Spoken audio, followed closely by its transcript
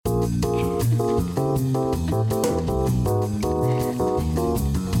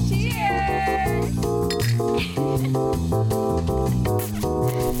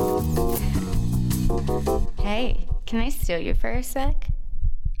steal you for a sec?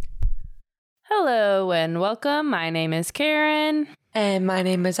 Hello and welcome. My name is Karen. And my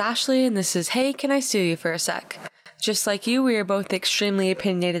name is Ashley, and this is Hey, Can I Steal You for a Sec? Just like you, we are both extremely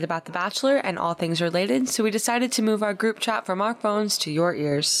opinionated about The Bachelor and all things related, so we decided to move our group chat from our phones to your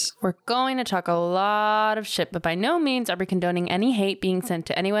ears. We're going to talk a lot of shit, but by no means are we condoning any hate being sent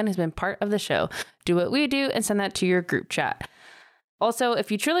to anyone who's been part of the show. Do what we do and send that to your group chat. Also,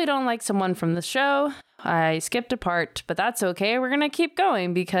 if you truly don't like someone from the show, I skipped a part, but that's okay. We're going to keep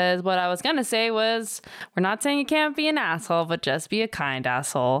going because what I was going to say was we're not saying you can't be an asshole, but just be a kind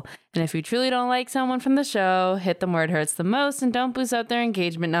asshole. And if you truly don't like someone from the show, hit them where it hurts the most and don't boost up their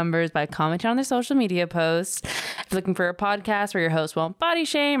engagement numbers by commenting on their social media posts. If you're looking for a podcast where your host won't body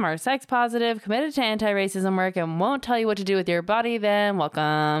shame, are sex positive, committed to anti-racism work, and won't tell you what to do with your body, then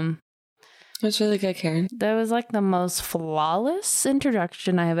welcome. That's really good, Karen. That was like the most flawless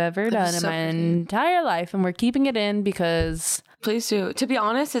introduction I have ever done in my entire life, and we're keeping it in because... Please do. To be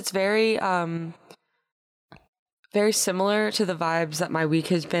honest, it's very similar to the vibes that my week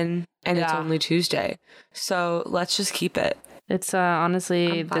has been, and it's only Tuesday. So let's just keep it. It's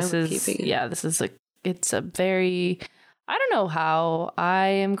honestly, this is like, it's a very... I don't know how I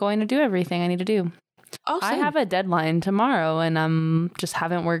am going to do everything I need to do. Oh, I have a deadline tomorrow and just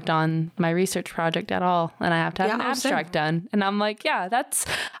haven't worked on my research project at all. And I have to have an abstract done. And I'm like,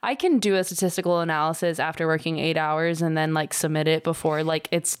 I can do a statistical analysis after working 8 hours and then like submit it before like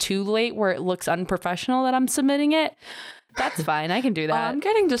it's too late where it looks unprofessional that I'm submitting it. That's fine. I can do that. I'm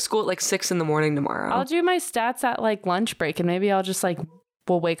getting to school at like 6 a.m. tomorrow. I'll do my stats at like lunch break and maybe I'll just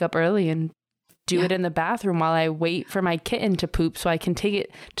we'll wake up early and do it in the bathroom while I wait for my kitten to poop so I can take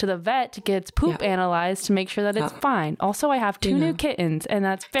it to the vet to get its poop analyzed to make sure that it's fine. Also, I have 2 new kittens and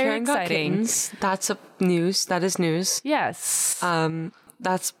that's very exciting. That's news. That is news. Yes.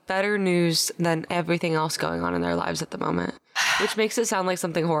 That's better news than everything else going on in their lives at the moment, which makes it sound like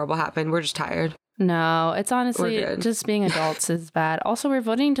something horrible happened. We're just tired. No, it's honestly just being adults is bad. Also, we're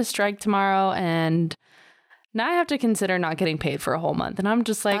voting to strike tomorrow and now I have to consider not getting paid for a whole month. And I'm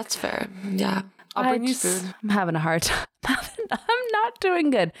just like... That's fair. Yeah. I'll bring you food. I'm having a hard time. I'm not doing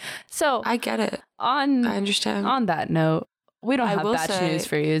good. So... I get it. I understand. On that note, we don't have batch news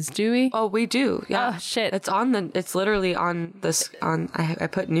for you, do we? Oh, we do. Yeah. Oh, shit. It's literally on this... I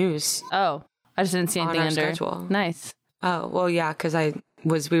put news. Oh. I just didn't see anything under. Schedule. Nice. Oh, well, yeah, because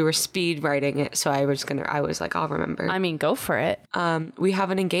we were speed writing it. So I was like, I'll remember. I mean, go for it. We have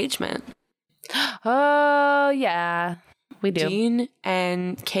an engagement. Oh, yeah, we do. Dean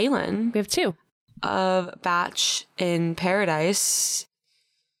and Kaylin. We have 2. Of Batch in Paradise,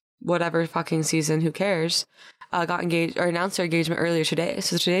 whatever fucking season, who cares, got engaged or announced their engagement earlier today.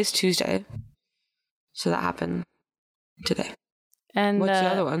 So today's Tuesday. So that happened today. And what's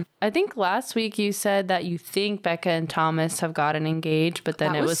the other one? I think last week you said that you think Becca and Thomas have gotten engaged, but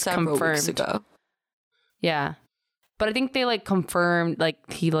then it was confirmed. Weeks ago. Yeah. But I think they like confirmed,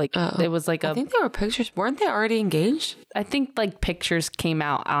 like he like it was like I think there were pictures. Weren't they already engaged? I think like pictures came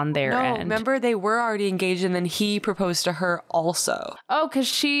out on their end. Remember they were already engaged and then he proposed to her also. Oh, because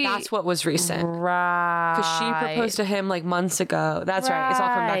that's what was recent. Right. Because she proposed to him like months ago. That's right. It's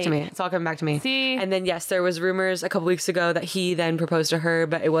all coming back to me. See? And then yes, there was rumors a couple weeks ago that he then proposed to her,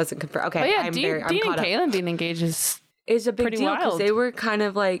 but it wasn't confirmed. Okay. But yeah, Dean and Kaylin being engaged is a big deal because they were kind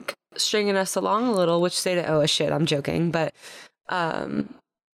of like stringing us along a little, which they didn't owe a shit. I'm joking, but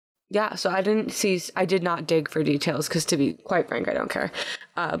yeah. So I did not dig for details because, to be quite frank, I don't care.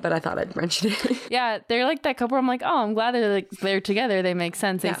 But I thought I'd mention it. Yeah, they're like that couple. I'm like, oh, I'm glad they're together. They make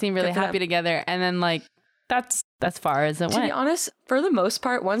sense. They seem really happy together. And then like that's as far as it went. To be honest, for the most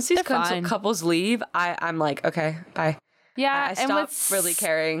part, once these couples leave, I'm like, okay, bye. Yeah, I stopped really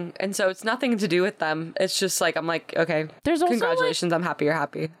caring. And so it's nothing to do with them. It's just like, I'm like, okay, there's also congratulations. I'm happy you're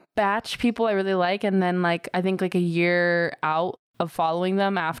happy. Batch people I really like. And then like, I think like a year out of following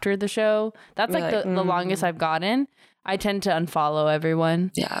them after the show, that's like the longest I've gotten. I tend to unfollow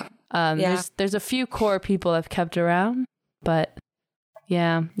everyone. Yeah. There's a few core people I've kept around, but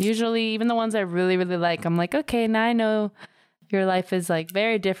yeah, usually even the ones I really, really like, I'm like, okay, now I know your life is like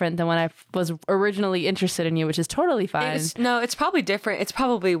very different than when I was originally interested in you, which is totally fine. It's probably different. It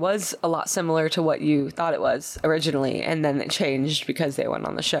probably was a lot similar to what you thought it was originally. And then it changed because they went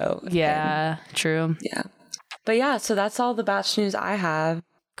on the show. Yeah, true. Yeah. But yeah, so that's all the batch news I have.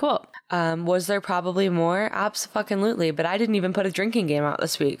 Cool. Was there probably more? Absolutely. But I didn't even put a drinking game out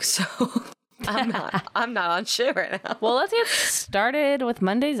this week. So I'm not on shit right now. Well, let's get started with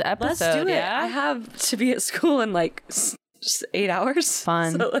Monday's episode. Let's do it. Yeah? I have to be at school in like just 8 hours.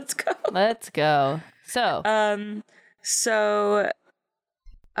 Fun. So let's go. Let's go. So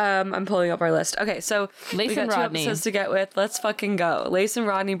I'm pulling up our list. Okay, so Lace we got and two Rodney. episodes to get with. Let's fucking go. Lace and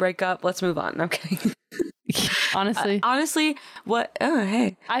Rodney break up. Let's move on. I'm kidding. Honestly, Honestly, what? Oh,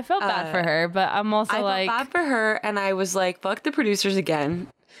 hey. I felt bad for her, but I'm also I like, felt bad for her, and I was like, fuck the producers again.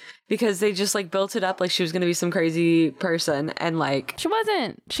 Because they just like built it up like she was going to be some crazy person. And like, she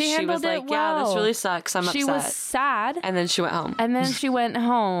wasn't. She handled was like, it well. yeah, this really sucks. I'm She upset. was sad. And then she went home. And then she went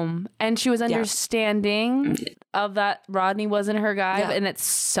home and she was understanding of that Rodney wasn't her guy. Yeah. And it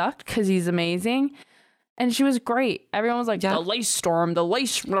sucked because he's amazing. And she was great. Everyone was like, the lace storm, the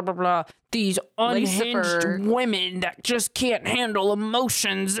lace, blah, blah, blah. These unhinged Lacifer. women that just can't handle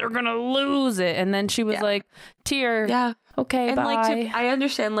emotions. They're going to lose it. And then she was like, tear. Yeah. Okay, And bye. like, I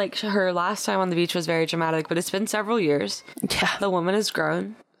understand like her last time on the beach was very dramatic, but it's been several years. Yeah. The woman has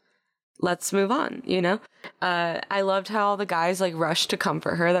grown. Let's move on, you know? I loved how all the guys like rushed to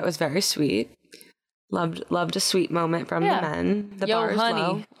comfort her. That was very sweet. Loved a sweet moment from the men. The bar is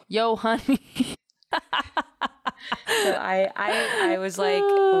low. Yo, honey. So I was like,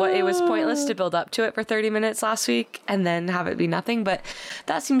 what? It was pointless to build up to it for 30 minutes last week and then have it be nothing. But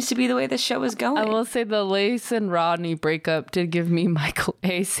that seems to be the way the show is going. I will say the Lace and Rodney breakup did give me Michael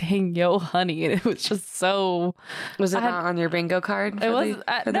A saying "Yo, honey," and it was just so. Was it not on your bingo card? It was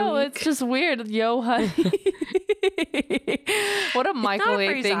no. week? It's just weird. Yo, honey. What a Michael A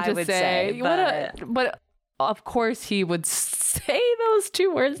phrase thing I to would say. say, But of course he would say those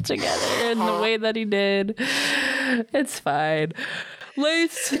two words together in the way that he did. It's fine.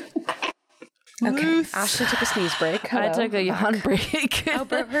 Lace. Okay. Loose. Ashley took a sneeze break. I Hello. took a yawn break. Oh,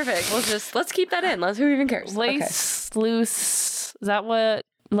 perfect. Let's keep that in. Who even cares? Lace, loose. Is that what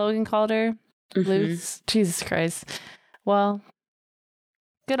Logan called her? Loose. Jesus Christ. Well,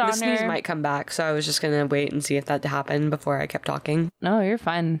 good The on sneeze her. might come back, so I was just gonna wait and see if that happened before I kept talking. No, you're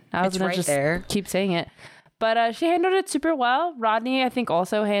fine. I was It's gonna right just there. keep saying it. But she handled it super well. Rodney, I think,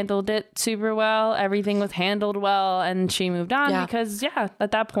 also handled it super well. Everything was handled well, and she moved on because,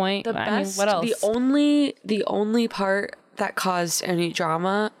 at that point, what else? The only part that caused any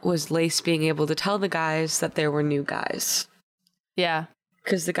drama was Lace being able to tell the guys that there were new guys. Yeah.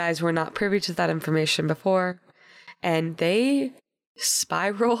 Because the guys were not privy to that information before. And they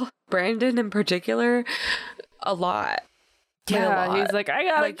spiral, Brandon in particular, a lot. Yeah, he's like, I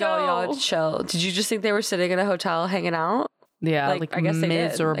gotta go. Y'all chill. Did you just think they were sitting in a hotel hanging out? Yeah, like I guess they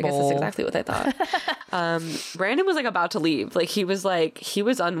miserable. did. I guess that's exactly what they thought. Brandon was like about to leave. Like he was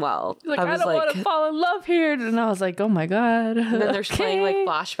unwell. He's like, I don't want to fall in love here. And I was like, oh my God. And then they're playing like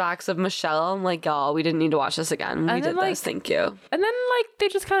flashbacks of Michelle. I'm like, y'all, we didn't need to watch this again. We did this. Thank you. And then like they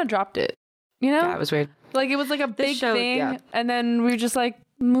just kind of dropped it. You know? Yeah, it was weird. Like it was like a big thing. And then we just like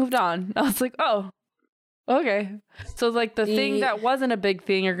moved on. I was like, oh. Okay. So like the thing that wasn't a big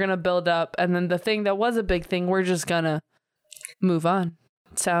thing you're gonna build up, and then the thing that was a big thing we're just gonna move on.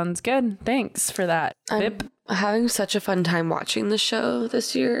 Sounds good. Thanks for that. I'm having such a fun time watching the show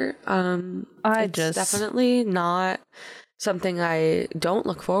this year. It's definitely not something I don't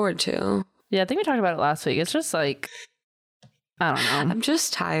look forward to. Yeah, I think we talked about it last week. It's just like I don't know. I'm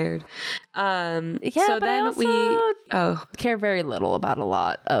just tired. So but then I also care very little about a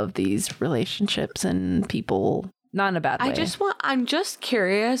lot of these relationships and people. Not in a bad way. I'm just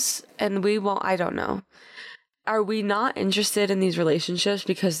curious, and I don't know. Are we not interested in these relationships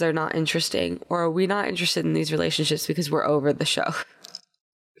because they're not interesting? Or are we not interested in these relationships because we're over the show?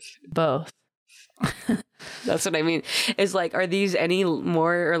 Both. That's what I mean. Is like, are these any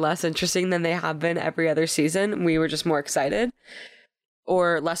more or less interesting than they have been every other season? We were just more excited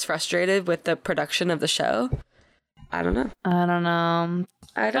or less frustrated with the production of the show. I don't know.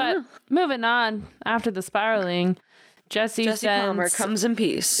 Moving on, after the spiraling, Jesse Palmer comes in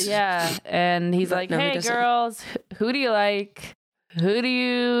peace. Yeah, and he's like, hey, girls, who do you like? Who do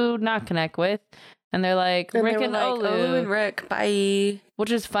you not connect with? And they're like, Rick and Olu. Olu and Rick, bye.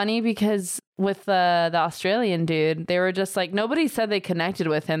 Which is funny because with the Australian dude, they were just like, nobody said they connected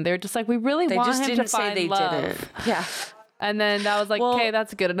with him. They were just like, we really want him to find love. Yeah. And then that was like, okay,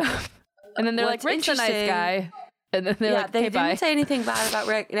 that's good enough. And then they're like, Rick's a nice guy. And then they're like, they didn't say anything bad about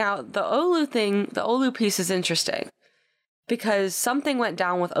Rick. Now, the Olu piece is interesting because something went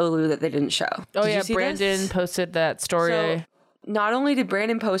down with Olu that they didn't show. Oh, yeah, Brandon posted that story. So, not only did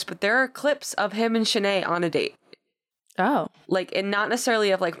Brandon post, but there are clips of him and Shanae on a date. Oh. Like, and not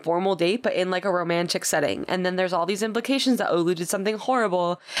necessarily of like formal date, but in like a romantic setting. And then there's all these implications that Olu did something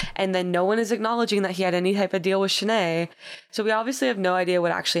horrible, and then no one is acknowledging that he had any type of deal with Shanae. So we obviously have no idea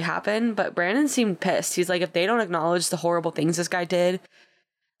what actually happened, but Brandon seemed pissed. He's like, if they don't acknowledge the horrible things this guy did,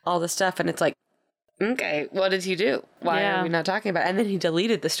 all this stuff, and it's like, okay, what did he do? Why are we not talking about it? And then he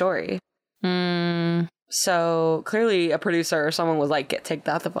deleted the story. So clearly a producer or someone was like, take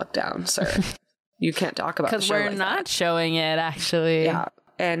that the fuck down, sir. You can't talk about because we're not showing it, actually. Yeah.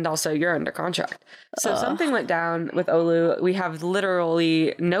 And also, you're under contract. So something went down with Olu. We have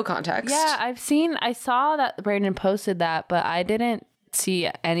literally no context. Yeah, I saw that Brandon posted that, but I didn't see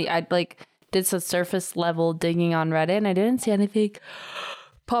any. I did some surface level digging on Reddit, and I didn't see anything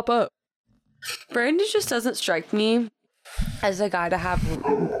pop up. Brandon just doesn't strike me as a guy to have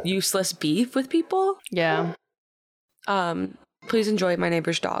useless beef with people. Yeah. Please enjoy my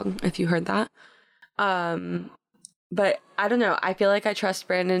neighbor's dog, if you heard that. But I don't know. I feel like I trust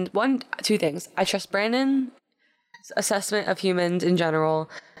Brandon. Two things. I trust Brandon's assessment of humans in general.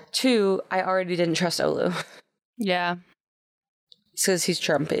 2, I already didn't trust Olu. Yeah. Because he's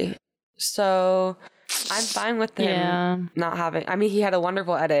Trumpy. So I'm fine with him not having... I mean, he had a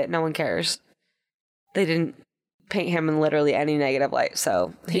wonderful edit. No one cares. They didn't paint him in literally any negative light.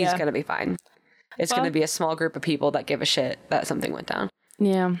 So he's going to be fine. It's going to be a small group of people that give a shit that something went down.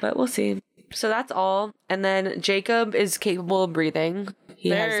 Yeah. But we'll see. So that's all. And then Jacob is capable of breathing. He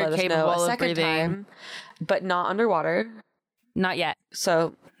has let us know a second time, but not underwater. Not yet.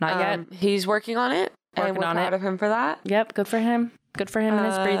 So not yet. He's working on it, and we're proud of him for that. Yep, good for him. Good for him and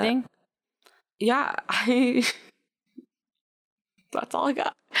his breathing. Yeah, that's all I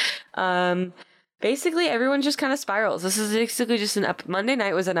got. Basically, everyone just kind of spirals. This is basically just Monday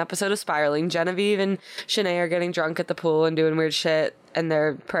night was an episode of spiraling. Genevieve and Shanae are getting drunk at the pool and doing weird shit, and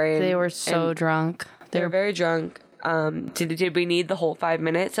they're praying. They were so drunk. They were very drunk. Did we need the whole 5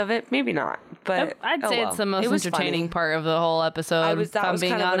 minutes of it? Maybe not. But I'd say it's the most entertaining part of the whole episode. That was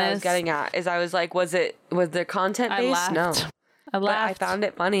kind of what I was getting at. Is I was like, was there content based? No. I laughed. But I found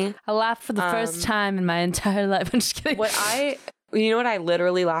it funny. I laughed for the first time in my entire life. I'm just kidding. You know what I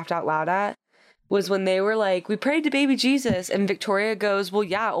literally laughed out loud at? Was when they were like, we prayed to baby Jesus, and Victoria goes, well,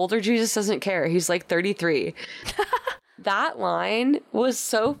 yeah, older Jesus doesn't care. He's like 33. That line was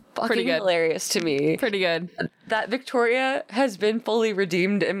so fucking hilarious to me. Pretty good. That Victoria has been fully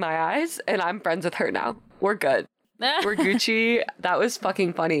redeemed in my eyes, and I'm friends with her now. We're good. We're Gucci. That was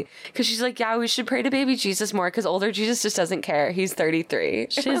fucking funny. Because she's like, yeah, we should pray to baby Jesus more because older Jesus just doesn't care. He's 33.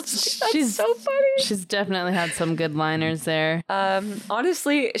 She's so funny. She's definitely had some good liners there.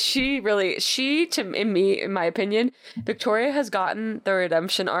 Honestly, in my opinion, Victoria has gotten the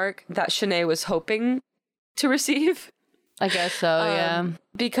redemption arc that Shanae was hoping to receive. I guess so, yeah.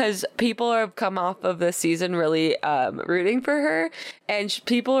 Because people have come off of this season really rooting for her, and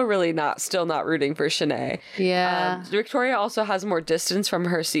people are really still not rooting for Shanae. Yeah. Victoria also has more distance from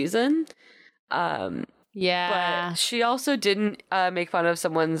her season. Yeah. But she also didn't make fun of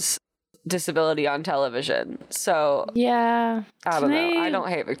someone's disability on television. So yeah. I don't know. I don't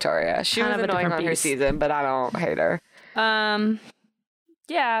hate Victoria. She was annoying on her season, but I don't hate her.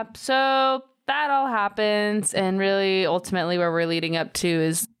 Yeah, so that all happens, and really ultimately where we're leading up to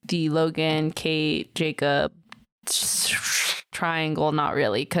is the Logan, Kate, Jacob triangle. Not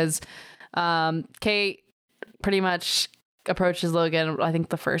really, because Kate pretty much approaches Logan, I think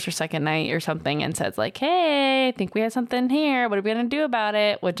the first or second night or something, and says like, hey, I think we have something here, what are we gonna do about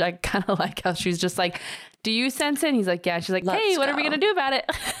it? Which I kind of like how she's just like, do you sense it? And he's like, yeah. She's like, hey, what are we gonna do about it?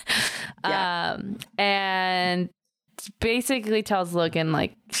 And basically tells Logan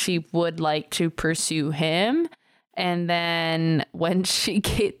like she would like to pursue him, and then when she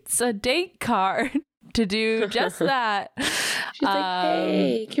gets a date card to do just that, she's like,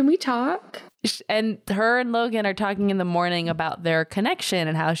 hey, can we talk? And her and Logan are talking in the morning about their connection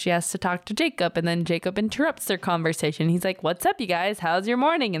and how she has to talk to Jacob, and then Jacob interrupts their conversation. He's like, what's up, you guys? How's your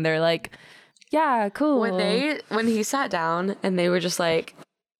morning? And they're like, yeah, cool. When he sat down and they were just like,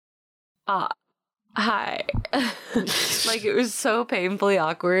 hi. Like, it was so painfully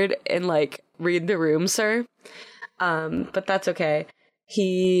awkward and like, read the room, sir. But that's okay.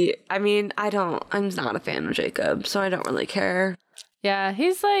 I'm not a fan of Jacob, so I don't really care. Yeah,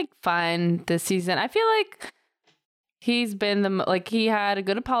 he's like fine this season. I feel like he's been he had a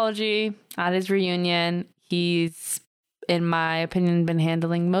good apology at his reunion. He's, in my opinion, been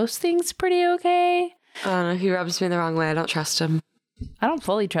handling most things pretty okay. I don't know. He rubs me the wrong way. I don't trust him. I don't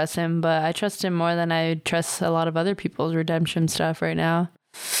fully trust him, but I trust him more than I trust a lot of other people's redemption stuff right now.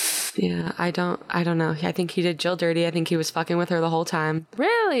 Yeah, I don't know. I think he did Jill dirty. I think he was fucking with her the whole time.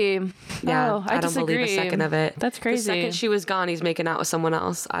 Really? Yeah, I don't believe a second of it. That's crazy. The second she was gone, he's making out with someone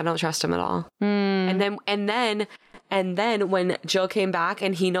else. I don't trust him at all. And then when Jill came back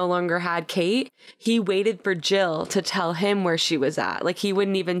and he no longer had Kate, he waited for Jill to tell him where she was at. Like, he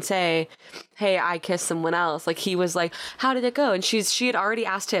wouldn't even say, hey, I kissed someone else. Like, he was like, how did it go? And she had already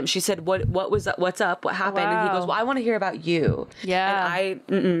asked him. She said, what's up? What happened? Wow. And he goes, well, I want to hear about you. Yeah.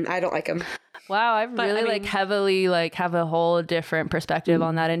 And I don't like him. Wow, I really like heavily like have a whole different perspective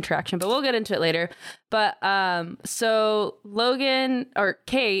on that interaction, but we'll get into it later. But so Logan or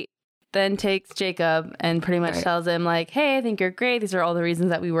Kate then takes Jacob and pretty much tells him like, hey, I think you're great. These are all the reasons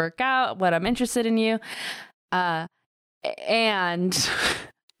that we work out, what I'm interested in you. And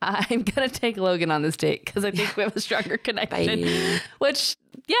I'm going to take Logan on this date because I think we have a stronger connection. Which,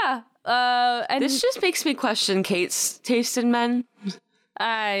 yeah. And this just makes me question Kate's taste in men.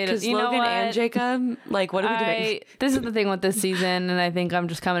 Because Logan and Jacob, like, what are we doing? This is the thing with this season, and I think I'm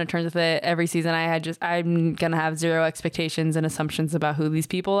just coming to terms with it. Every season, I'm gonna have zero expectations and assumptions about who these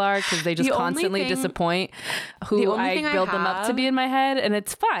people are because they just constantly disappoint who I build them up to be in my head, and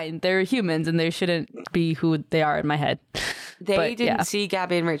it's fine. They're humans, and they shouldn't be who they are in my head. They didn't see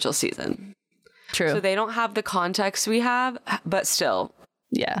Gabby and Rachel's season. True. So they don't have the context we have, but still.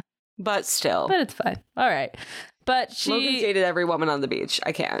 Yeah. But still. But it's fine. All right. But Logan dated every woman on the beach.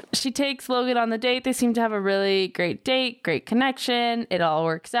 I can't. She takes Logan on the date. They seem to have a really great date, great connection. It all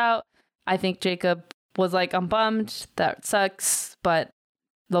works out. I think Jacob was like, I'm bummed. That sucks. But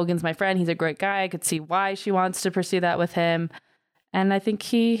Logan's my friend. He's a great guy. I could see why she wants to pursue that with him. And I think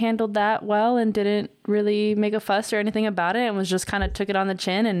he handled that well and didn't really make a fuss or anything about it and was just kind of took it on the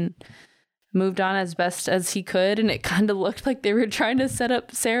chin and moved on as best as he could. And it kind of looked like they were trying to set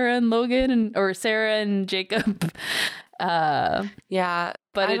up Sarah and Logan or Sarah and Jacob. Yeah.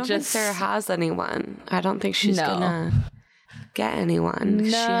 But I don't think Sarah has anyone. I don't think she's gonna get anyone. No.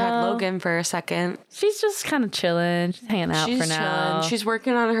 She had Logan for a second. She's just kind of chilling. She's hanging out for now. She's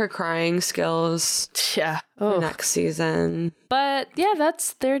working on her crying skills. Yeah. For next season. But yeah,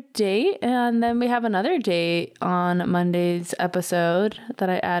 that's their date. And then we have another date on Monday's episode that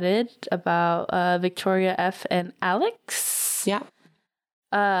I added about Victoria F. and Alex. Yeah.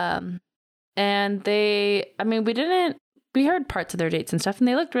 And we heard parts of their dates and stuff, and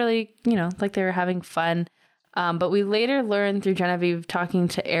they looked really, like they were having fun. But we later learned through Genevieve talking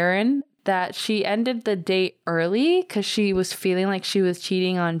to Aaron that she ended the date early because she was feeling like she was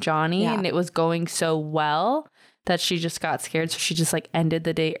cheating on Johnny and it was going so well that she just got scared. So she just like ended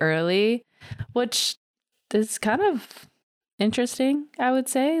the date early, which is kind of interesting, I would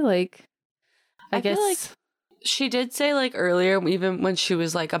say. Like, I guess. Feel like she did say like earlier, even when she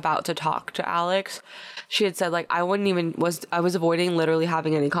was like about to talk to Alex, she had said like, I was avoiding literally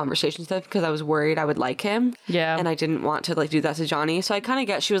having any conversations with him because I was worried I would like him. Yeah. And I didn't want to like do that to Johnny. So I kind of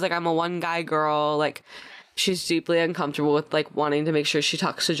get, she was like, I'm a one guy girl. Like she's deeply uncomfortable with like wanting to make sure she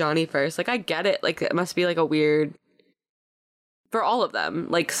talks to Johnny first. Like I get it. Like it must be like a weird for all of them.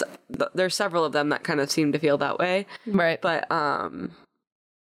 Like there's several of them that kind of seem to feel that way. Right. But,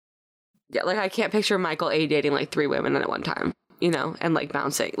 yeah, like I can't picture Michael A dating like 3 women at one time, and like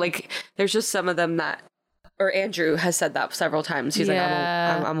bouncing. Like there's just some of them that, or Andrew has said that several times. He's like,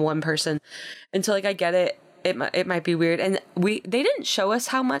 I'm one person. And so like, I get it. It might be weird. And they didn't show us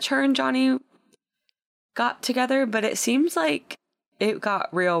how much her and Johnny got together, but it seems like it got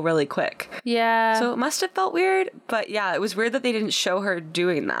real really quick. Yeah. So it must have felt weird, but yeah, it was weird that they didn't show her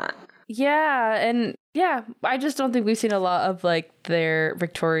doing that. Yeah, and yeah, I just don't think we've seen a lot of like their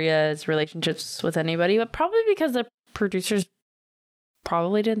Victoria's relationships with anybody, but probably because the producers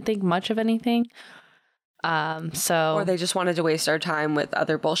probably didn't think much of anything. Or they just wanted to waste our time with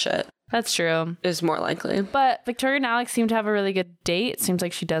other bullshit. That's true. Is more likely. But Victoria and Alex seem to have a really good date. It seems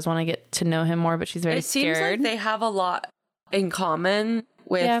like she does want to get to know him more, but she's very scared. It seems like they have a lot in common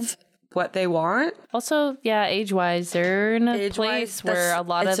with what they want. Also, age-wise, they're in a place where a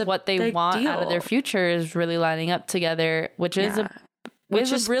lot of what they want out of their future is really lining up together, which is a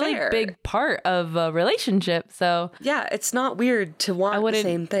really big part of a relationship. So yeah, it's not weird to want the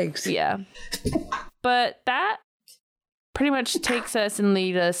same things. Yeah. But that pretty much takes us and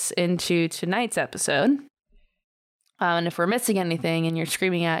leads us into tonight's episode. And if we're missing anything and you're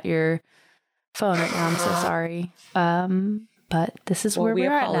screaming at your phone right now, I'm so sorry. But this is where we're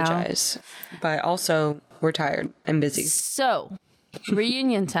at now. We apologize. But also, we're tired and busy. So,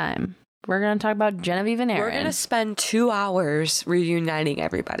 reunion time. We're going to talk about Genevieve and Aaron. We're going to spend 2 hours reuniting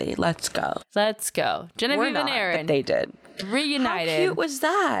everybody. Let's go. Genevieve and Aaron. But they did. Reunited. How cute was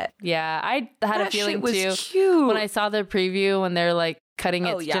that? Yeah, I had a feeling too. Cute. When I saw the preview when they're like cutting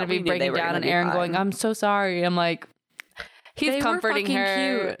it, Genevieve breaking down and Aaron going, I'm so sorry. I'm like, he's comforting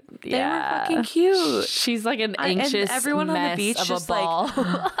her. Cute. They were fucking cute. She's like an anxious everyone mess on the beach of just a ball.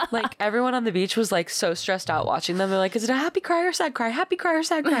 Like everyone on the beach was like so stressed out watching them. They're like, is it a happy cry or sad cry? Happy cry or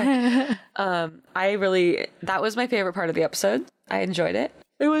sad cry? That was my favorite part of the episode. I enjoyed it.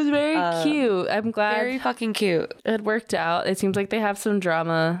 It was very cute. I'm glad. Very fucking cute. It worked out. It seems like they have some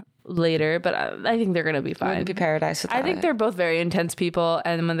drama later, but I think they're going to be fine. Wouldn't be paradise without I think they're both very intense people.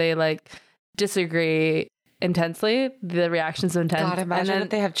 And when they like disagree intensely. The reactions are intense. God, imagine if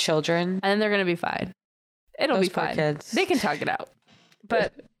they have children. And then they're going to be fine. It'll Those be poor fine. kids. They can talk it out.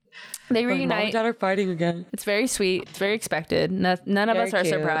 But they Mom reunite. and Dad are fighting again. It's very sweet. It's very expected. None of Very us are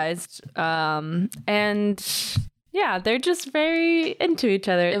cute. surprised. And yeah, they're just very into each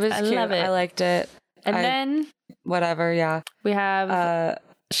other. It was I cute. love it. I liked it. And then Whatever, yeah. we have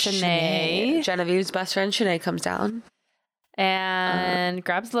Shanae. Genevieve's best friend, Shanae, comes down. And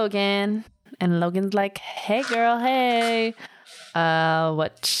grabs Logan. And Logan's like, hey, girl, hey.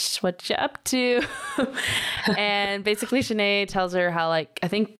 What you up to? And basically Shanae tells her how, like, I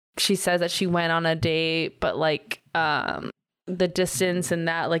think she says that she went on a date, but like the distance and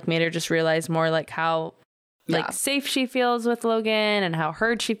that like made her just realize more like how like safe she feels with Logan and how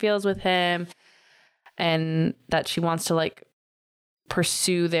heard she feels with him, and that she wants to like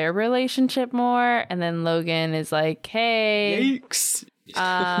pursue their relationship more. And then Logan is like, hey, Yikes.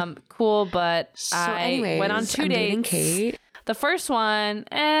 cool, but So I anyways, went on 2 I'm dating dates. Kate. The first one,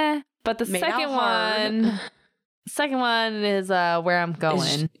 but the Made out second one is where I'm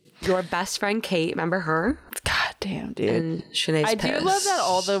going. Your best friend, Kate, remember her? God damn, dude. And Shanae's I do love that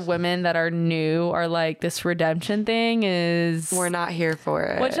all the women that are new are like, this redemption thing is... We're not here for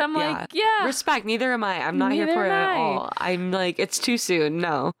it. Which I'm like, yeah. Respect, neither am I. I'm not here Neither for it am at I. all. I'm like, it's too soon.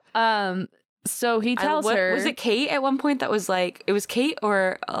 No. So he tells her... Was it Kate at one point that was like, it was Kate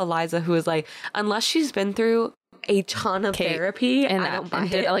or Eliza who was like, unless she's been through a ton of therapy, and I don't buy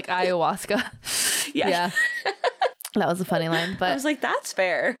did it. like ayahuasca. Yeah. That was a funny line, I but was like, that's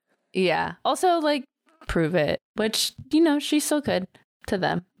fair. yeah. Also, like, prove it, which, you know, she still could to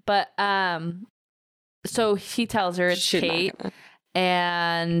them. But so he tells her it's She's not Kate, gonna.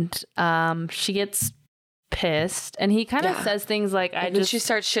 and she gets pissed, and he kind of says things like, And then she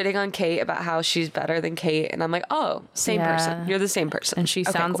starts shitting on Kate about how she's better than Kate, and I'm like, oh, same person. You're the same person. and she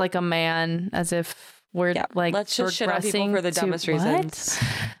Okay, sounds cool. like a man, as if we're like let's just shit on people regressing for the to- dumbest what? reasons.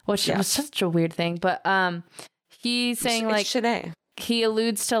 Which was such a weird thing. But he's saying It's like Shanae. he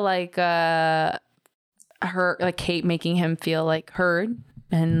alludes to like her, like Kate making him feel like heard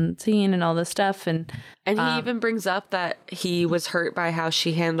and seen and all this stuff, and And he even brings up that he was hurt by how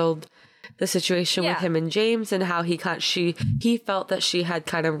she handled the situation with him and James, and how he felt that she had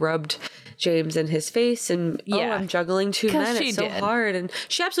kind of rubbed James in his face, and I'm juggling two 'Cause men. she It's so did. hard, and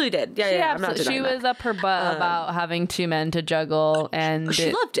she absolutely did. Yeah, I'm not she denying was that. up her butt about having two men to juggle, and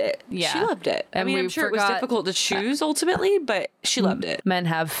She loved it. Yeah. She loved it. I And mean, we I'm sure it was forgot difficult to choose ultimately, but she loved it. men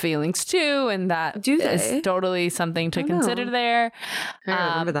have feelings too, and that Do is they? totally something to I don't know. consider there. I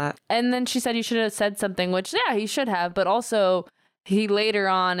remember that. And then she said you should have said something, which he should have, but also he later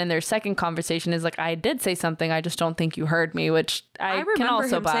on in their second conversation is like, I did say something, I just don't think you heard me, which I remember can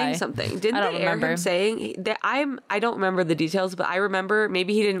also him buy. saying something. Didn't I don't they air remember. him saying that? I don't remember the details, but I remember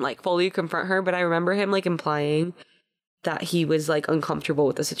maybe he didn't like fully confront her, but I remember him like implying that he was like uncomfortable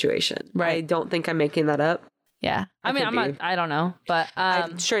with the situation. Right. I don't think I'm making that up. Yeah. I mean, could I'm not, be. I don't know, but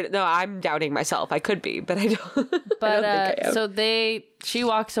I'm straight. No, I'm doubting myself. I could be, but I don't. but I don't think I am. so she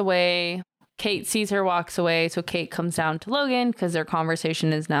walks away. Kate sees her, walks away. So Kate comes down to Logan because their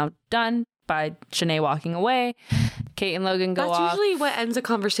conversation is now done by Shanae walking away. Kate and Logan go That's off. usually what ends a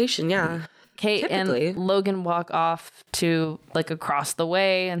conversation. Yeah. Kate typically. and Logan walk off to like across the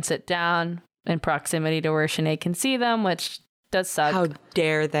way and sit down in proximity to where Shanae can see them, which does suck. How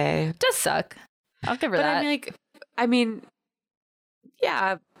dare they? Does suck. I'll give her But that.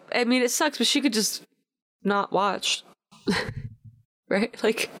 yeah. I mean, it sucks, but she could just not watch. Right?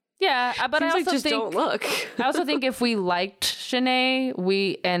 Like, yeah, but I seems also like just think don't look. I also think if we liked Shanae,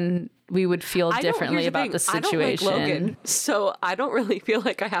 we would feel differently about the situation. I don't like Logan, so I don't really feel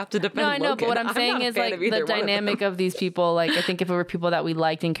like I have to defend No, I know, Logan. but what I'm saying not a is fan like of either the one of them. dynamic of these people. Like, I think if it were people that we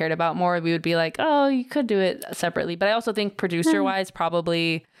liked and cared about more, we would be like, oh, you could do it separately. But I also think producer wise,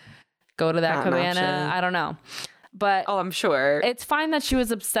 probably go to that Not an cabana. option. I don't know. But Oh, I'm sure. it's fine that she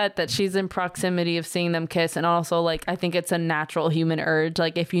was upset that she's in proximity of seeing them kiss. And also, like, I think it's a natural human urge.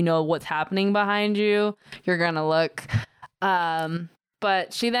 Like, if you know what's happening behind you, you're going to look.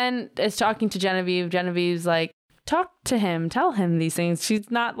 But she then is talking to Genevieve. Genevieve's like, talk to him, tell him these things. She's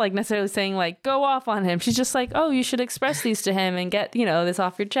not like necessarily saying like, go off on him. She's just like, oh, you should express these to him and get, this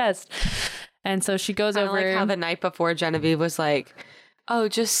off your chest. And so she goes Kinda over. like how the night before Genevieve was like, oh,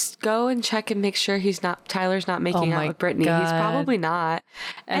 just go and check and make sure Tyler's not making my out with Brittany. He's God. probably not.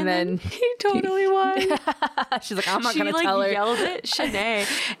 And then he totally was. she's like, I'm not She going to like tell her. yelled at Shanae,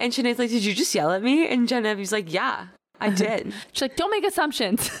 and Shanae's like, did you just yell at me? And Genevieve's like, yeah, I did. She's like, don't make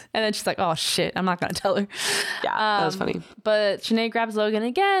assumptions. And then she's like, oh shit, I'm not going to tell her. Yeah, that was funny. But Shanae grabs Logan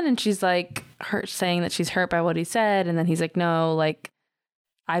again and she's like saying that she's hurt by what he said. And then he's like, no, like,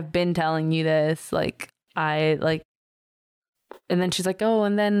 I've been telling you this. Like, I like, and then she's like, oh,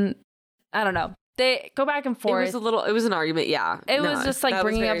 and then I don't know. They go back and forth. It was an argument. Yeah. It was just like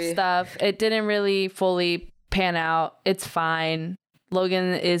bringing up stuff. It didn't really fully pan out. It's fine.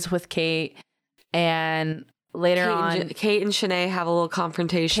 Logan is with Kate, and later Kate and Shanae have a little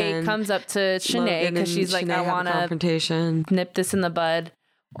confrontation. Kate comes up to Shanae because she's like, I want to nip this in the bud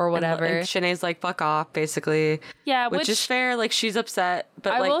or whatever. And Shanae's like, fuck off, basically. Yeah, which is fair. Like, she's upset,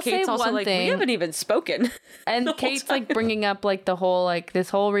 but I like will Kate's say also one like, thing. we haven't even spoken. And Kate's like bringing up like the whole like this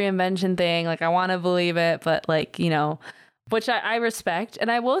whole reinvention thing. Like, I want to believe it, but like, you know, which I respect.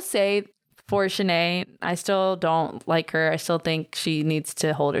 And I will say for Shanae, I still don't like her. I still think she needs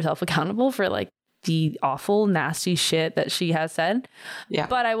to hold herself accountable for like the awful, nasty shit that she has said. Yeah.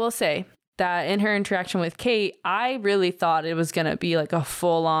 But I will say that in her interaction with Kate, I really thought it was going to be like a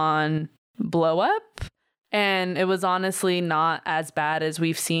full on blow up. And it was honestly not as bad as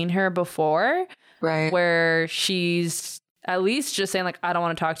we've seen her before. Right. Where she's at least just saying like, I don't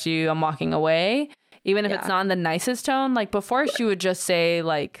want to talk to you. I'm walking away. Even if it's not in the nicest tone. Like before she would just say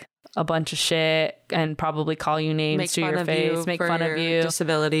like a bunch of shit and probably call you names to your face, make fun of you,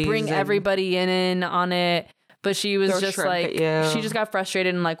 disabilities, bring everybody in on it. But she was just like, she just got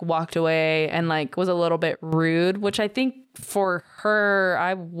frustrated and like walked away and like was a little bit rude, which I think for her,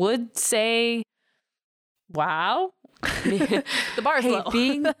 I would say, wow. The bar's low.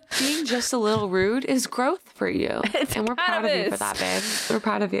 being just a little rude is growth for you. And we're proud of you for that, babe. We're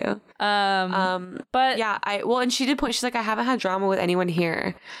proud of you. But yeah, and she did point, she's like, I haven't had drama with anyone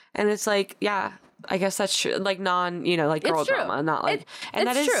here. And it's like, yeah, I guess that's true. Like like girl drama, not like,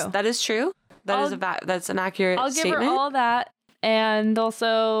 that is true. That's an accurate statement. I'll give her all that. And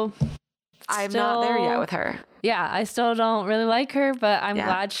also, I'm not there yet with her. Yeah, I still don't really like her, but I'm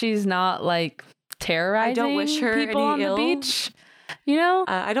glad she's not like terrorizing I don't wish her people any on ill. the beach. You know,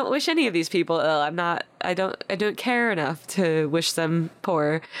 I don't wish any of these people ill. I don't care enough to wish them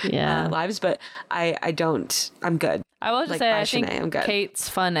poor lives, but I don't. I'm good. I will just say I think Kate's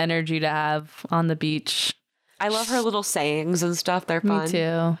fun energy to have on the beach. I love her little sayings and stuff. They're fun. Me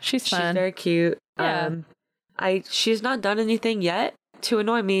too. She's fun. She's very cute. Yeah. She's not done anything yet to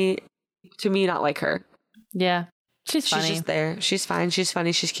annoy me, to me not like her. Yeah. She's funny. She's just there. She's fine. She's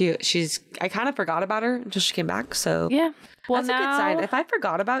funny. She's cute. I kind of forgot about her until she came back. So yeah. Well, that's a good sign. If I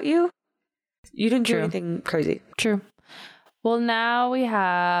forgot about you, you didn't do anything crazy. True. Well, now we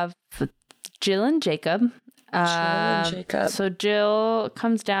have Jill and Jacob. So Jill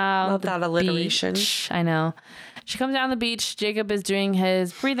comes down. Love that alliteration. Beach. I know. She comes down the beach. Jacob is doing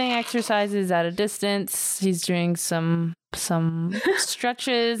his breathing exercises at a distance. He's doing some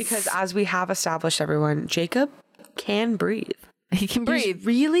stretches. Because as we have established, everyone, Jacob can breathe. He can breathe. He's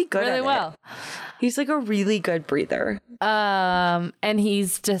really good really at well. It. He's like a really good breather. And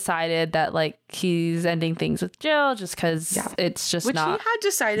he's decided that like he's ending things with Jill just because it's just Which not. He had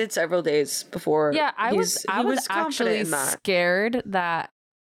decided several days before. Yeah, I was actually scared that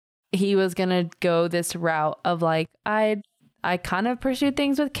he was gonna go this route of like I kind of pursued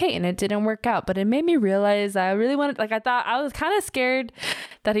things with Kate and it didn't work out, but it made me realize I really wanted, like, I thought I was kind of scared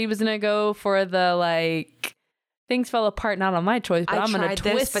that he was gonna go for the like things fell apart, not on my choice, but I'm gonna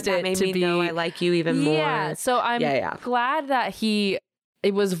twist but that made me know I like you even more. Yeah, so I'm glad that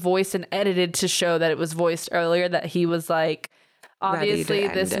it was voiced and edited to show that it was voiced earlier, that he was like, obviously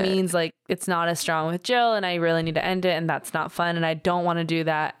this means like it's not as strong with Jill and I really need to end it and that's not fun and I don't want to do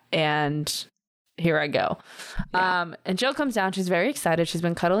that, and here I go. And Jill comes down. She's very excited. She's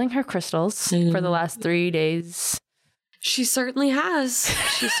been cuddling her crystals for the last 3 days. She certainly has.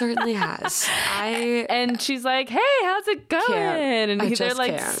 She certainly has. And she's like, hey, how's it going? And they're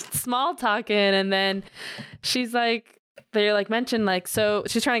like small talking. And then she's like, they're like mentioned like, so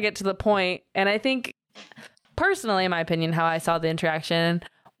she's trying to get to the point. And I think personally, in my opinion, how I saw the interaction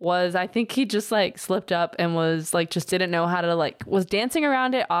was I think he just like slipped up and was like, just didn't know how to like, was dancing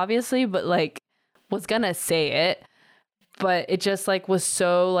around it, obviously, but like was gonna say it. But it just like was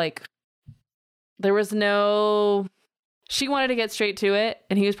so like, there was no... She wanted to get straight to it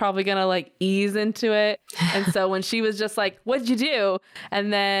and he was probably going to like ease into it. And so when she was just like, what'd you do?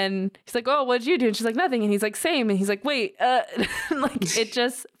 And then he's like, oh, what'd you do? And she's like, nothing. And he's like, same. And he's like, wait, like it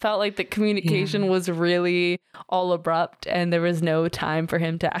just felt like the communication was really all abrupt and there was no time for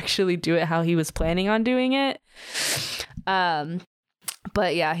him to actually do it how he was planning on doing it.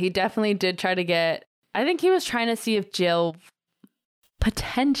 But yeah, he definitely did try to get, I think he was trying to see if Jill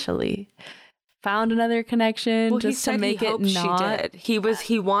potentially found another connection just to make it not. He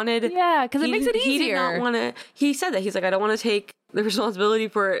wanted. Yeah, because it makes it easier. He did not want to. He said that he's like, I don't want to take the responsibility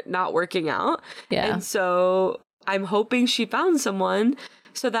for it not working out. Yeah, and so I'm hoping she found someone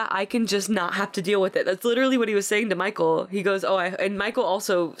so that I can just not have to deal with it. That's literally what he was saying to Michael. He goes, and Michael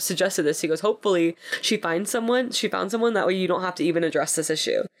also suggested this. He goes, hopefully she found someone that way you don't have to even address this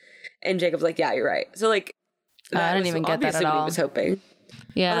issue. And Jacob's like, yeah, you're right. So like, I didn't even get that at what all. he was hoping.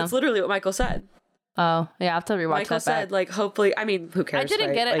 Yeah. But that's literally what Michael said. Oh, yeah, I have to rewatch Michael that back. said, like, hopefully, I mean, who cares? I didn't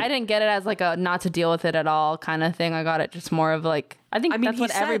right? get it. Like, I didn't get it as like a not to deal with it at all kind of thing. I got it just more of like, that's what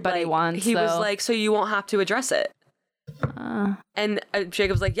said, everybody like, wants. He was like, so you won't have to address it. And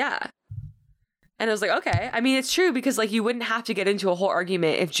Jacob's like, yeah. And I was like, okay. I mean, it's true because like you wouldn't have to get into a whole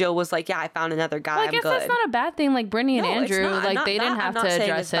argument if Jill was like, yeah, I found another guy. Well, I guess that's not a bad thing. Like Brittany and Andrew, like they didn't have to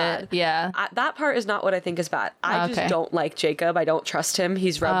address it. Yeah. That part is not what I think is bad. I just don't like Jacob. I don't trust him.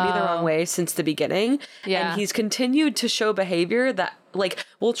 He's rubbed me the wrong way since the beginning. Yeah. And he's continued to show behavior that like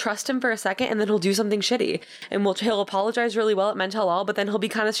we'll trust him for a second and then he'll do something shitty and he'll apologize really well at Men Tell All, but then he'll be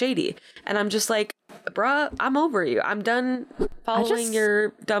kind of shady. And I'm just like, bruh, I'm over you. I'm done following your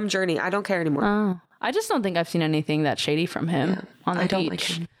dumb journey. I don't care anymore. I just don't think I've seen anything that shady from him on the beach. Don't like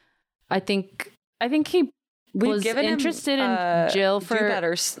him. I think he was interested in Jill for do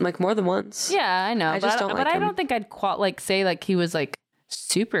better, like more than once. Yeah, I know. I just don't like him. But I don't think I'd say like he was like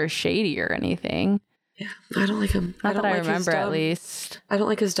super shady or anything. Yeah, I don't like him. Not that I remember, at least. I don't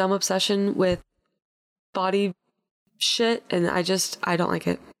like his dumb obsession with body shit, and I don't like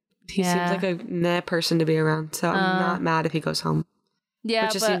it. He seems like a meh person to be around, so I'm not mad if he goes home. Yeah,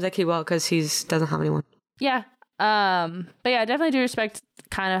 which just seems like he will because he doesn't have anyone. Yeah, but yeah, I definitely do respect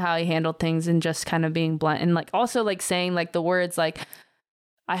kind of how he handled things and just kind of being blunt and like also like saying like the words like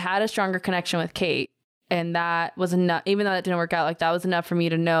I had a stronger connection with Kate. And that was enough, even though that didn't work out, like that was enough for me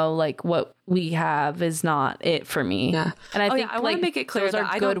to know like what we have is not it for me. Yeah. And I think I want to make it clear that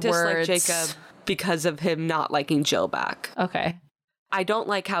I don't dislike Jacob because of him not liking Jill back. Okay. I don't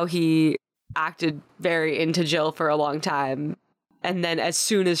like how he acted very into Jill for a long time. And then as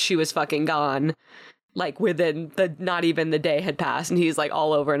soon as she was fucking gone, like within not even the day had passed and he's like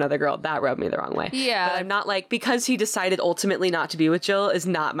all over another girl. That rubbed me the wrong way. Yeah. But I'm not like, because he decided ultimately not to be with Jill is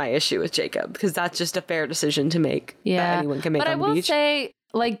not my issue with Jacob because that's just a fair decision to make that anyone can make on the beach. But I will say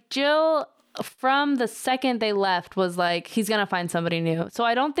like Jill from the second they left was like, he's going to find somebody new. So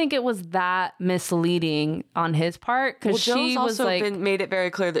I don't think it was that misleading on his part because she was also like made it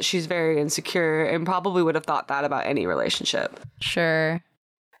very clear that she's very insecure and probably would have thought that about any relationship. Sure.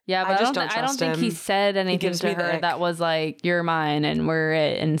 Yeah, but I don't think he said anything to her that was like, you're mine and we're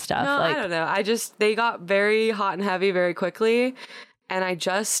it and stuff. No, like, I don't know. They got very hot and heavy very quickly. And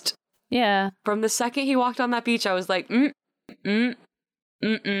from the second he walked on that beach, I was like, So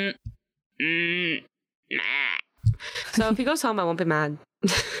if he goes home, I won't be mad.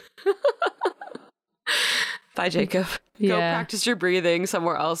 Bye, Jacob. Go practice your breathing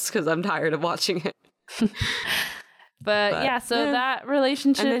somewhere else because I'm tired of watching it. But that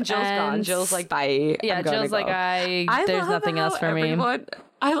relationship and then Jill's gone. Jill's like, bye. Yeah, Jill's like, there's nothing else for me.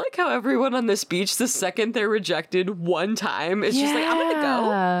 I like how everyone on this beach, the second they're rejected one time, is just like, I'm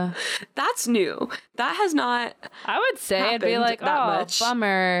gonna go. That's new. That has not. I would say it'd be like, much.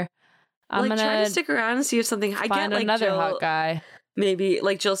 Bummer. I'm gonna try to stick around and see if something. I get like another Jill, hot guy. Maybe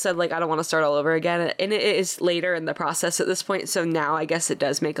like Jill said, like I don't want to start all over again, and it is later in the process at this point. So now I guess it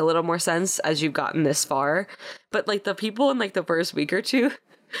does make a little more sense as you've gotten this far. But like the people in like the first week or two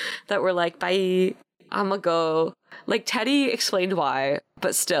that were like, bye, I'm gonna go. Like Teddy explained why,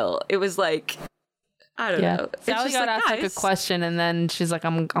 but still, it was like, I don't know. Sally got asked like a question, and then she's like,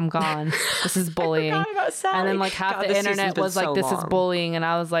 "I'm gone. This is bullying." I forgot about Sally. And then like half the internet was like, "This is bullying," and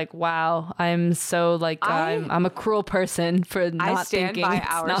I was like, "Wow, I'm so like I'm a cruel person for not thinking." I stand by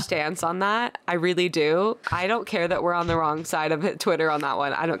our stance on that. I really do. I don't care that we're on the wrong side of Twitter on that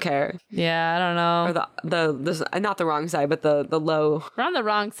one. I don't care. Yeah, I don't know. Or the not the wrong side, but the low. We're on the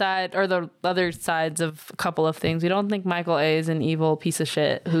wrong side, or the other sides of a couple of things. We don't think Michael A is an evil piece of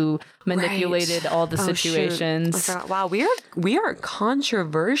shit who manipulated all the situations. Wow, we are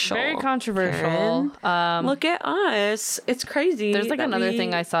controversial. Very controversial. Look at us. It's crazy. There's like another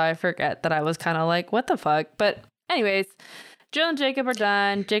thing I saw, I forget, that I was kind of like, what the fuck? But anyways, Jill and Jacob are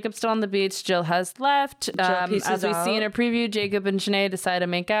done. Jacob's still on the beach. Jill has left. As we see in a preview, Jacob and Shanae decide to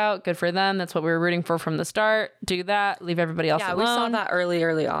make out. Good for them. That's what we were rooting for from the start. Do that. Leave everybody else alone. Yeah, we saw that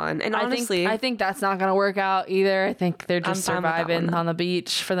early on. And honestly, I think that's not going to work out either. I think they're just surviving on the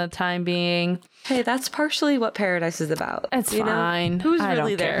beach for the time being. Hey, that's partially what Paradise is about. It's fine. Who's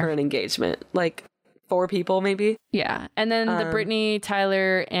really there for an engagement? Like 4 people, maybe. Yeah, and then the Brittany,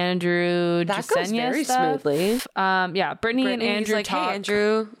 Tyler, Andrew, that Jasenia goes very stuff. smoothly. Brittany and Andrew like, talk. "Hey,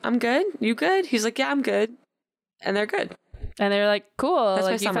 Andrew, I'm good. You good?" He's like, "Yeah, I'm good," and they're good. And they're like, cool. That's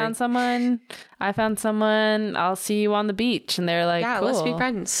my like, you summary. found someone. I found someone. I'll see you on the beach. And they're like, Yeah, cool. let's be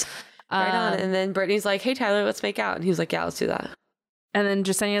friends. Right on. And then Brittany's like, hey, Tyler, let's make out. And he's like, yeah, let's do that. And then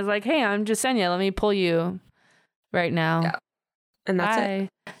Jasenia's like, hey, I'm Jasenia. Let me pull you right now. Yeah. And that's it.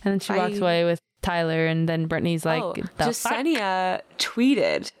 Bye. And then she Bye. walks away with Tyler. And then Brittany's like, the fuck? Jasenia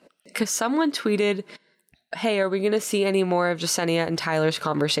tweeted, because someone tweeted, hey, are we going to see any more of Jasenia and Tyler's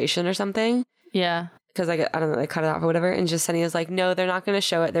conversation or something? Yeah. Because I don't know, they cut it off or whatever. And Jasenia's like, no, they're not going to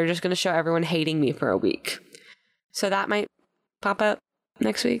show it. They're just going to show everyone hating me for a week. So that might pop up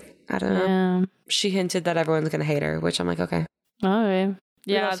next week. I don't know. Yeah. She hinted that everyone's going to hate her, which I'm like, okay. Okay.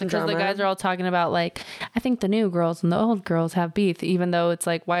 We Yeah, got some because the drama. guys are all talking about, like, I think the new girls and the old girls have beef, even though it's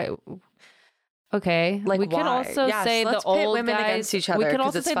like, why? Okay. Like, we could why? also Yes, say the let's pit old women guys against each We other, could 'cause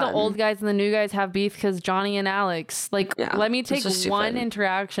also it's say the fun. old guys and the new guys have beef because Johnny and Alex. Like, Yeah, let me it's take just one stupid.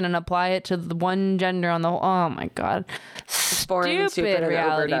 interaction and apply it to the one gender on the whole. Oh my god, boring and stupid and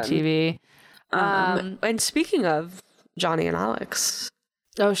reality overdone. TV. And speaking of Johnny and Alex,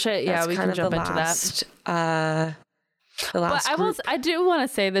 Oh shit! Yeah, that's we kind can of jump the into that. last, the last But I do want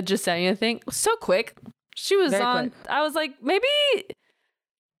to say the Jasenia thing was so quick. She was Very on. quick. I was like, maybe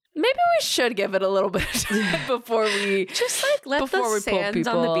we should give it a little bit of time before we. just like let before the we pull sands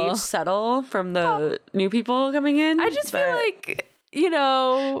on the people. beach settle from the new people coming in. I just feel but like you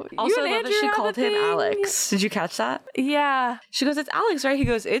also and I love Andrew that she have a called him thing. Alex. Did you catch that? Yeah, She goes, "It's Alex, right?" He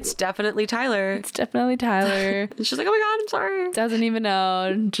goes, "It's definitely Tyler." it's definitely Tyler. And she's like, "Oh my god, I'm sorry." Doesn't even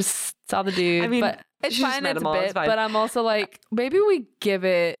know. Just saw the dude. I mean, but it's she just fine. met It's a him all, it's bit. fine. But I'm also like, maybe we give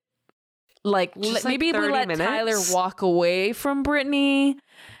it. Like, Just, like, maybe we 30 let minutes? Tyler walk away from Brittany.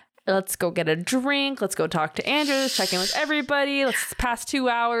 Let's go get a drink. Let's go talk to Andrew. Let's check in with everybody. Let's pass 2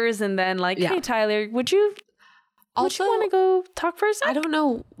 hours and then like, Yeah. hey Tyler, would you Also, want to go talk for a second? I don't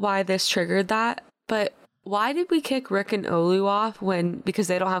know why this triggered that, but why did we kick Rick and Olu off because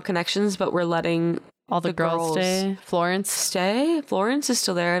they don't have connections, but we're letting All the girls stay. Florence. stay? Florence is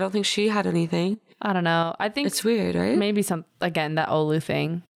still there. I don't think she had anything. I don't know. I think It's weird, right? maybe that Olu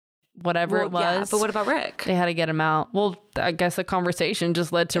thing. Whatever it was. Yeah, but what about Rick? They had to get him out. Well, I guess the conversation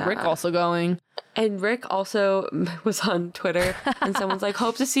just led to Rick Yeah. also going. And Rick also was on Twitter, and someone's like,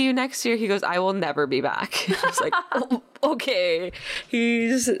 "Hope to see you next year." He goes, "I will never be back." I was like, oh, "Okay."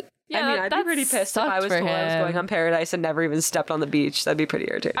 I'd be pretty pissed if sucked I was for told I was him. going on Paradise and never even stepped on the beach. That'd be pretty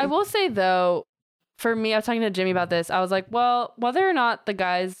irritating. I will say though, for me, I was talking to Jimmy about this. I was like, well, whether or not the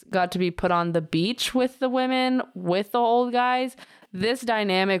guys got to be put on the beach with the women, with the old guys, this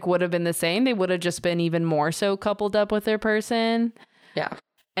dynamic would have been the same. They would have just been even more so coupled up with their person. Yeah.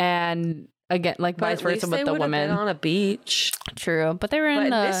 And again, like But vice at least versa with they the would have been women. on a beach. True. But they were But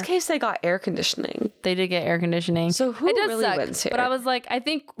in in this case, they got air conditioning. they did get air conditioning. So who it does really suck, wins here? But I was like, I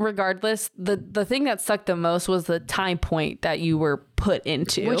think regardless, the thing that sucked the most was the time point that you were put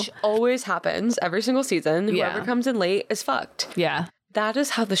into. Which always happens every single season. Yeah. Whoever comes in late is fucked. yeah. That is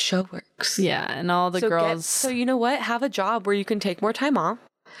how the show works. Yeah. And all the girls. So you know what? Have a job where you can take more time off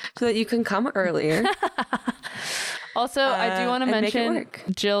so that you can come earlier. Also, I do want to and make it mention work.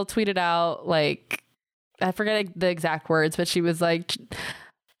 Jill tweeted out, like, I forget the exact words, but she was like,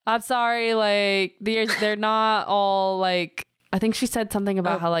 I'm sorry, like, they're not all, like, I think she said something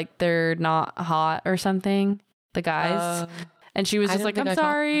about how, like, they're not hot or something, the guys. And she was I just don't like, think I'm I caught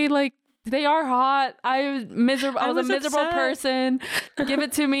sorry, like, they are hot. I was miserable. I was a miserable upset. person. Give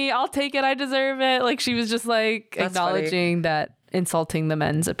it to me. I'll take it. I deserve it. Like, she was just, like, That's acknowledging that insulting the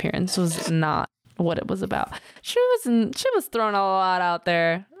men's appearance was not what it was about. She was throwing a lot out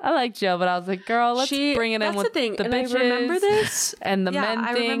there. I like Jill, but I was like, girl, let's bring it in with the thing. the And bitches. I remember this. and the men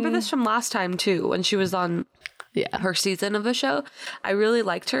I thing. remember this from last time too, when she was on Yeah. her season of the show. I really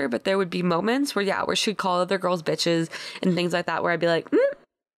liked her, but there would be moments where she'd call other girls bitches and things like that, where I'd be like,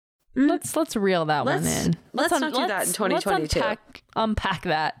 Let's reel that one in. let's not do that in 2022. Let's unpack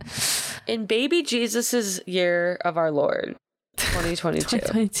that. in baby Jesus's year of our Lord, 2022.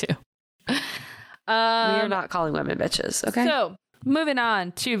 2022. We are not calling women bitches, okay? So moving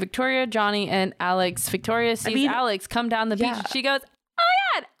on to Victoria, Johnny, and Alex. Victoria sees Alex come down the beach. yeah. And she goes, "Oh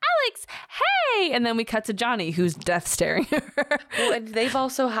my God, Alex! Hey!" And then we cut to Johnny, who's death staring at her. Well, and they've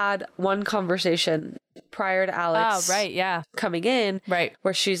also had one conversation prior to Alex Oh, right, yeah, coming in, right.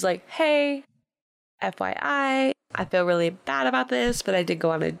 where she's like, "Hey, FYI, I feel really bad about this, but I did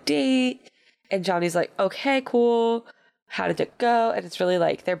go on a date." And Johnny's like, "Okay, cool. How did it go?" And it's really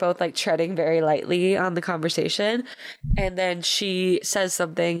like they're both like treading very lightly on the conversation. And then she says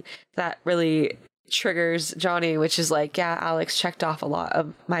something that really triggers Johnny, which is like, "Yeah, Alex checked off a lot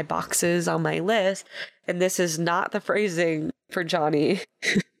of my boxes on my list." And this is not the phrasing for Johnny.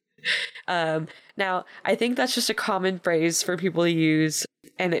 Now, I think that's just a common phrase for people to use,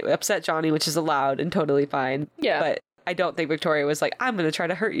 and it upset Johnny, which is allowed and totally fine. Yeah. But I don't think Victoria was like, I'm going to try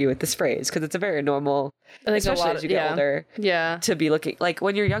to hurt you with this phrase, because it's a very normal, especially as you get older, to be looking. Like,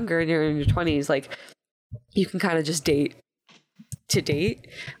 when you're younger and you're in your 20s, like, you can kind of just date to date,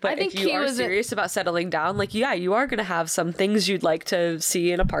 but if you are serious about settling down, like, you are going to have some things you'd like to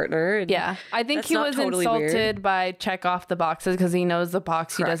see in a partner, and I think he was totally insulted weird. By check off the boxes, because he knows the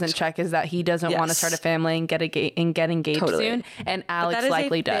box he doesn't check is that he doesn't want to start a family and get engaged soon, and Alex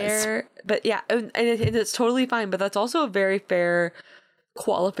likely does. But and it's totally fine, but that's also a very fair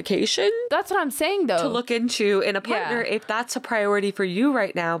qualification. That's what I'm saying, though, to look into in a partner. If that's a priority for you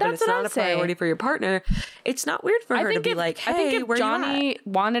right now, but it's not a priority for your partner, it's not weird for her to be like, hey, I think if Johnny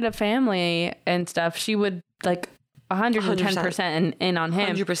wanted a family and stuff, she would like 110% in on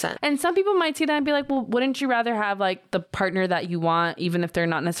him. 100%. And some people might see that and be like, well, wouldn't you rather have like the partner that you want, even if they're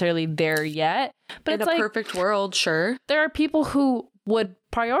not necessarily there yet? But in a perfect world, sure. There are people who would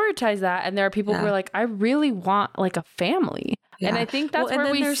prioritize that, and there are people who are like, I really want like a family. And I think that's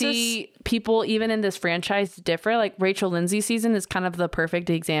where we see people, even in this franchise, differ. Like Rachel Lindsay season is kind of the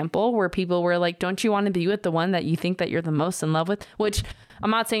perfect example where people were like, don't you want to be with the one that you think that you're the most in love with? Which I'm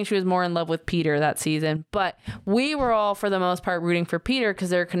not saying she was more in love with Peter that season, but we were all, for the most part, rooting for Peter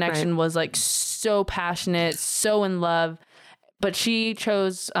because their connection was like so passionate, so in love. But she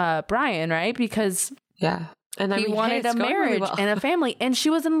chose Brian, right? Because and he wanted a marriage and a family, and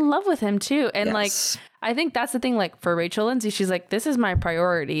she was in love with him too. And like, I think that's the thing. Like for Rachel Lindsay, she's like, this is my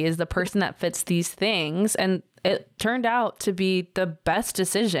priority, is the person that fits these things. And it turned out to be the best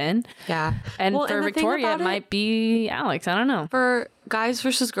decision. Yeah. And for Victoria, it might be Alex. I don't know. For guys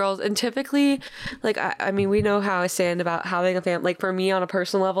versus girls, and typically, like, I mean, we know how I stand about having a family. Like for me on a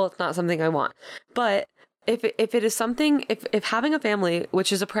personal level, it's not something I want. But if it is something, if having a family,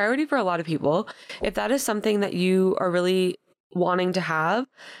 which is a priority for a lot of people, if that is something that you are really wanting to have,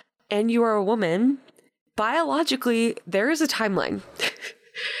 and you are a woman, biologically, there is a timeline.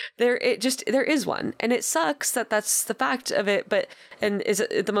 There is one, and it sucks that that's the fact of it. But, and is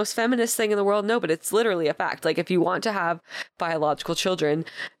it the most feminist thing in the world? No, but it's literally a fact. Like if you want to have biological children,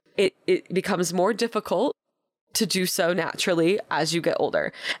 it becomes more difficult to do so naturally as you get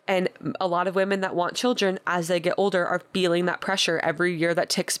older. And a lot of women that want children as they get older are feeling that pressure every year that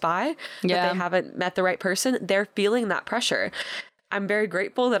ticks by, that they haven't met the right person. They're feeling that pressure. I'm very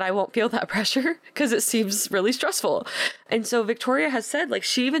grateful that I won't feel that pressure because it seems really stressful. And so Victoria has said, like,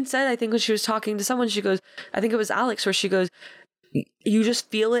 she even said, I think when she was talking to someone, she goes, I think it was Alex, where she goes, you just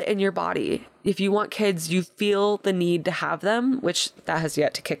feel it in your body. If you want kids, you feel the need to have them, which that has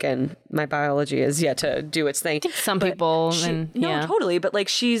yet to kick in. My biology has yet to do its thing. Some people, no, totally. But like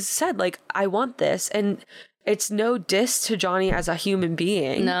she's said, like, I want this. And it's no diss to Johnny as a human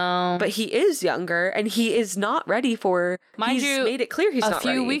being. No. But he is younger and he is not ready for, he's made it clear he's not ready.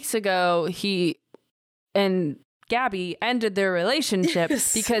 A few weeks ago, he and Gabby ended their relationship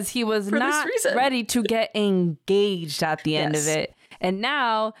because he was not ready to get engaged at the end of it. And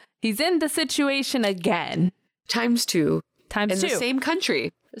now he's in the situation again. Times two. In the same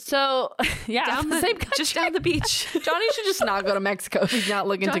country. So, yeah, same country. Just down the beach. Johnny should just not go to Mexico. He's not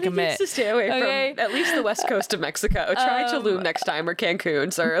looking to commit. Johnny needs to stay away from at least the west coast of Mexico. Try Tulum next time, or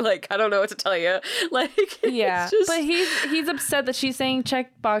Cancun, sir. Like, I don't know what to tell you. Like, but he's upset that she's saying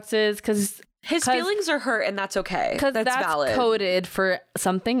check boxes because his feelings are hurt, and that's okay. Because that's valid. Coded for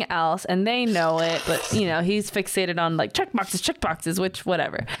something else, and they know it. But you know, he's fixated on like check boxes, which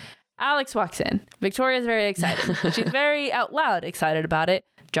whatever. Alex walks in. Victoria's very excited. She's very out loud excited about it.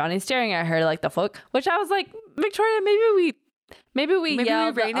 Johnny's staring at her like the fuck, which I was like, Victoria, maybe we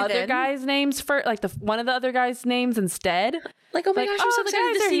yell the other guys' names for like one of the other guys' names instead. Like, oh my gosh, I'm so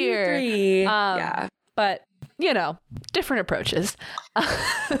excited to see you three. Yeah, but you know, different approaches.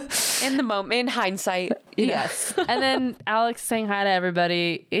 In the moment, in hindsight, yes. And then Alex saying hi to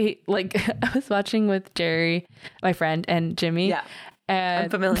everybody. I was watching with Jerry, my friend, and Jimmy. Yeah. And I'm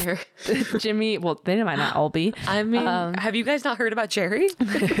familiar. Jimmy, well, they might not all be. I mean, have you guys not heard about Jerry?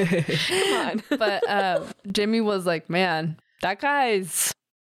 Come on. But Jimmy was like, man, that guy's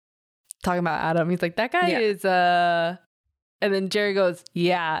talking about Adam. He's like, that guy is, and then Jerry goes,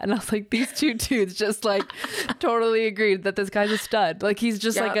 yeah. And I was like, these two dudes just like totally agreed that this guy's a stud. Like, he's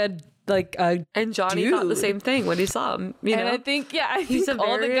just and Johnny thought the same thing when he saw him. You know? I think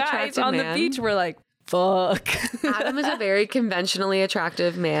all the guys on the beach were like, fuck. Adam is a very conventionally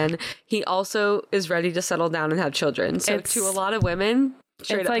attractive man. He also is ready to settle down and have children. So to a lot of women,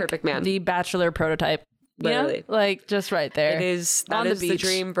 straight up perfect man. The Bachelor prototype. Literally. You know? Like just right there. It is. That is the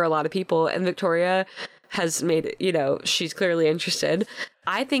dream for a lot of people. And Victoria has made it, you know, she's clearly interested.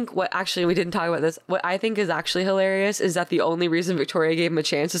 I think what actually, we didn't talk about this, what I think is actually hilarious is that the only reason Victoria gave him a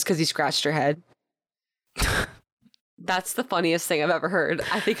chance is because he scratched her head. That's the funniest thing I've ever heard.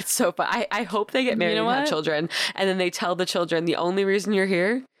 I think it's so fun. I hope they get married and have children. And then they tell the children, the only reason you're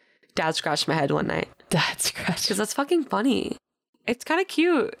here, Dad scratched my head one night. Dad scratched. Because that's fucking funny. It's kind of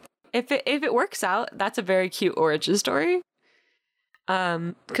cute. If it works out, that's a very cute origin story.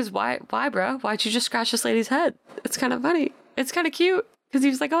 Because why, bro? Why'd you just scratch this lady's head? It's kind of funny. It's kind of cute. Because he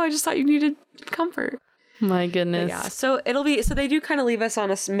was like, oh, I just thought you needed comfort. My goodness. But yeah. So they do kind of leave us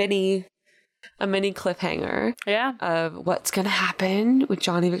on a mini cliffhanger. Yeah. Of what's going to happen with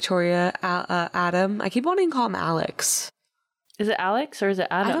Johnny, Victoria, Adam. I keep wanting to call him Alex. Is it Alex or is it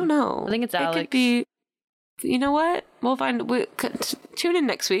Adam? I don't know. I think it's Alex. It could be. You know what? We'll find. Tune in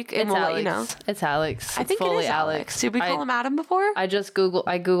next week and we'll let you know. It's Alex. I think fully it is Alex. Did we call him Adam before? I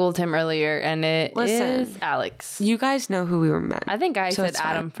googled him earlier and it is Alex. You guys know who we were meant. I think I said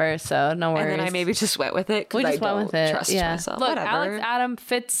Adam first, so no worries. And then I maybe just went with it. We just went with it. Trust myself. Look, Whatever. Alex Adam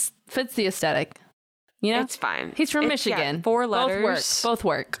fits the aesthetic. You know, it's fine. He's from Michigan. Yeah, 4 letters. Both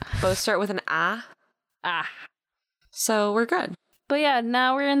work. Both start with an A. Ah. So we're good. But yeah,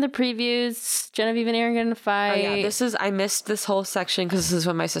 now we're in the previews. Genevieve and Aaron gonna fight. Oh yeah, I missed this whole section because this is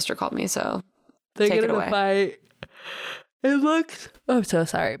when my sister called me. So they're take it gonna away. Fight. It looks. Oh, I'm so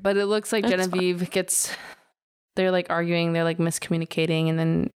sorry, but it looks like Genevieve gets. They're like arguing. They're like miscommunicating, and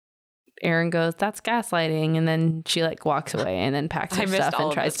then Aaron goes, "That's gaslighting," and then she like walks away and then packs her stuff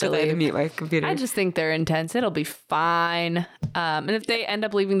and tries to leave. Mute my computer. I just think they're intense. It'll be fine. And if they end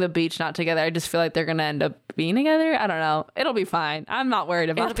up leaving the beach not together, I just feel like they're gonna end up being together. I don't know. It'll be fine. I'm not worried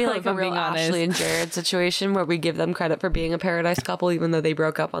about. It'll be like a real Ashley and Jared situation where we give them credit for being a paradise couple, even though they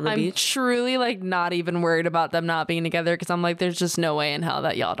broke up on the beach. I'm truly like not even worried about them not being together because I'm like, there's just no way in hell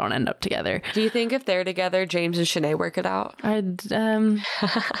that y'all don't end up together. Do you think if they're together, James and Shanae work it out?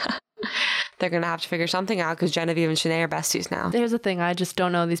 They're gonna have to figure something out because Genevieve and Shanae are besties now. There's a thing, I just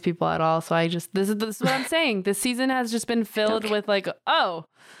don't know these people at all, so this is what I'm saying. This season has just been filled with like, oh,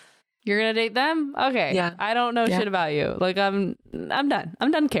 you're gonna date them? Okay, yeah. I don't know shit about you. Like I'm done.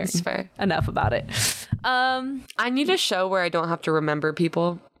 I'm done caring. That's fair. Enough about it. I need a show where I don't have to remember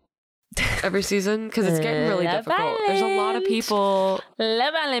people every season because it's getting really difficult. There's a lot of people.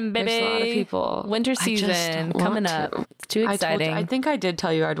 Love Island, baby. There's a lot of people. Winter season coming up. It's too exciting. I think I did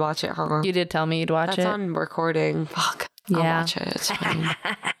tell you I'd watch it, huh? You did tell me you'd watch it. That's on recording. Fuck. Yeah. I'll watch it. It's fine.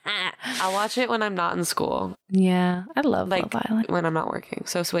 I'll watch it when I'm not in school. Yeah. I love Love Island. When I'm not working.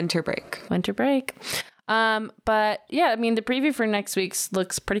 So it's winter break. But yeah, I mean, the preview for next week's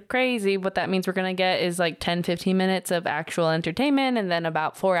looks pretty crazy. What that means we're going to get is like 10-15 minutes of actual entertainment and then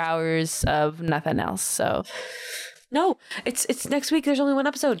about 4 hours of nothing else. So no, it's next week. There's only one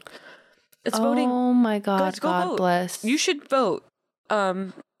episode. It's voting. Oh my God. Guys, God vote. Bless. You should vote.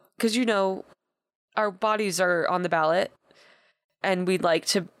 Because our bodies are on the ballot and we'd like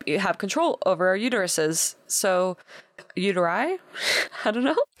to have control over our uteruses. So uteri? I don't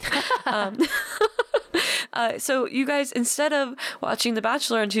know. So you guys, instead of watching The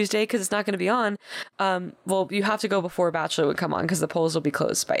Bachelor on Tuesday, because it's not going to be on, well, you have to go before Bachelor would come on because the polls will be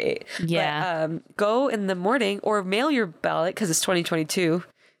closed by 8. Yeah. But, go in the morning or mail your ballot because it's 2022.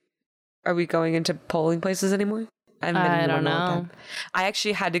 Are we going into polling places anymore? I don't know. I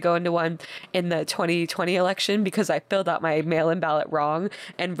actually had to go into one in the 2020 election because I filled out my mail-in ballot wrong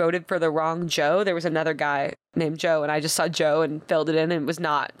and voted for the wrong Joe. There was another guy named Joe, and I just saw Joe and filled it in, and it was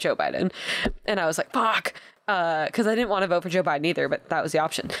not Joe Biden. And I was like, fuck, because I didn't want to vote for Joe Biden either, but that was the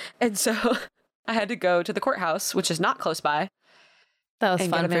option. And so I had to go to the courthouse, which is not close by. That was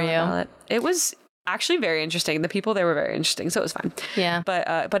fun for you. Ballot. It was actually very interesting. The people there were very interesting, so it was fun. Yeah.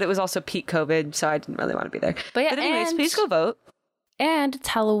 But it was also peak COVID, so I didn't really want to be there. But anyways, please go vote. And it's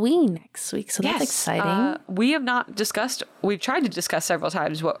Halloween next week, so that's exciting. We have not discussed, we've tried to discuss several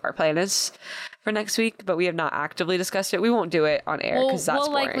times what our plan is for next week, but we have not actively discussed it. We won't do it on air because that's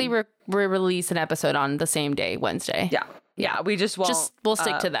boring. We'll likely release an episode on the same day, Wednesday. Yeah, we just won't. We'll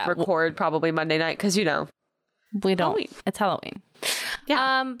stick to that. Record probably Monday night because, we don't. Halloween. It's Halloween.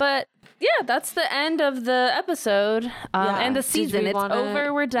 Yeah. But yeah, that's the end of the episode and the season. It's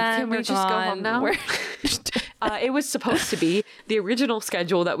over. We're done. Can we just go home now? It was supposed to be. The original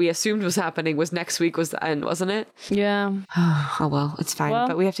schedule that we assumed was happening was next week was the end, wasn't it? Yeah. Oh, well, it's fine.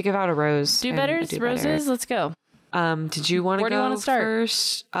 But we have to give out a rose. Do betters, roses? Let's go. Did you want to go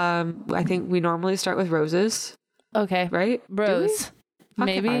first? I think we normally start with roses. Okay. Right? Rose.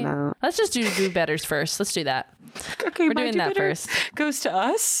 Maybe. Let's just do betters first. Let's do that. Okay, we're doing that first. Goes to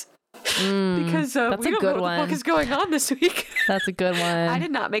us. because that's we a don't good know what the fuck one. is going on this week. That's a good one. I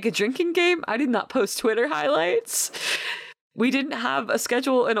did not make a drinking game. I did not post Twitter highlights. We didn't have a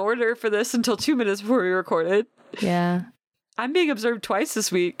schedule in order for this until 2 minutes before we recorded. Yeah. I'm being observed twice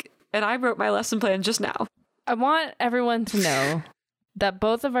this week, and I wrote my lesson plan just now. I want everyone to know that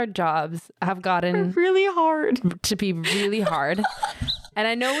both of our jobs have gotten Really hard. to be really hard. And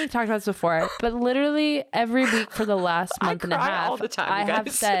I know we've talked about this before, but literally every week for the last month and a cry half, all the time, I have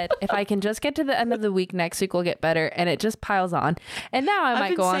guys. said, if I can just get to the end of the week, next week will get better. And it just piles on. And now I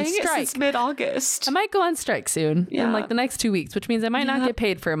might go on It strike. since mid-August. I might go on strike soon in Yeah. like the next 2 weeks, which means I might not get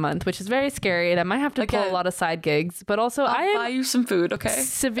paid for a month, which is very scary. And I might have to pull Again, a lot of side gigs. But also, I I'll buy am you some food, okay?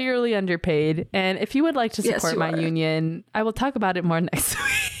 severely underpaid. And if you would like to Yes, support you my are. union, I will talk about it more next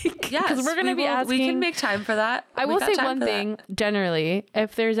week. Yes, Because we're going to be asking. We can make time for that. I We will got say time one for that. thing generally,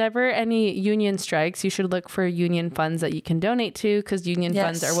 if there's ever any union strikes, you should look for union funds that you can donate to, because union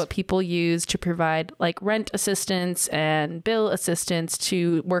funds Yes. are what people use to provide like rent assistance and bill assistance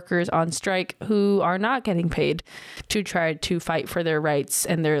to workers on strike who are not getting paid to try to fight for their rights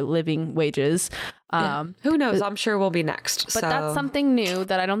and their living wages. Who knows? I'm sure we'll be next. But that's something new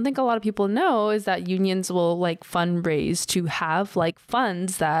that I don't think a lot of people know, is that unions will like fundraise to have like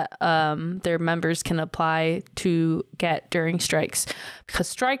funds that their members can apply to get during strikes, because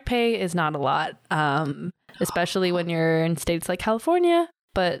strike pay is not a lot, especially when you're in states like California.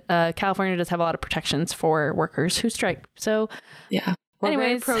 But California does have a lot of protections for workers who strike. So yeah. We're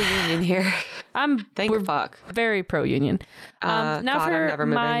anyways, very pro-union here. we're fuck. very pro-union. Now God, I'm for never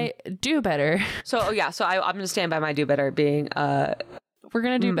my do better. So I'm going to stand by my do better being We're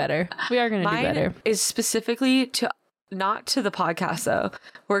going to do better. We are going to do mine better. is specifically to not to the podcast though.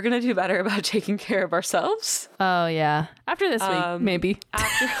 We're going to do better about taking care of ourselves. Oh, yeah. After this week, maybe.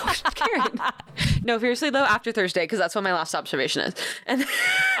 After Karen. No, seriously though, after Thursday, because that's when my last observation is. And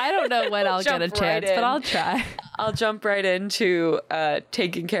I don't know when I'll get a Jump right chance, but in. I'll try. I'll jump right into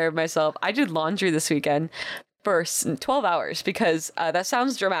taking care of myself. I did laundry this weekend for 12 hours because that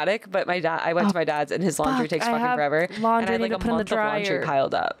sounds dramatic, but I went to my dad's and his laundry takes I fucking have forever. laundry and I had I need like to a put in the month of laundry dryer.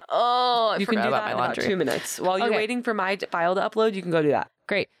 piled up. Oh, You can do that in about 2 minutes. While you're Okay. waiting for my file to upload, you can go do that.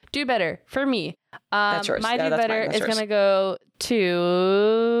 Great. Do better for me. That's yours. My Yeah, do that's better mine. That's is yours. going to go to...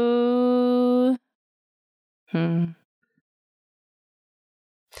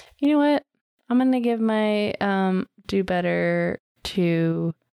 You know what? I'm going to give my do better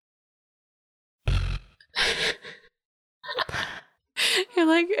to... You're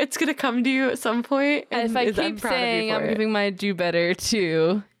like, it's going to come to you at some point. And if I I'm keep proud of you saying for I'm it. giving my do better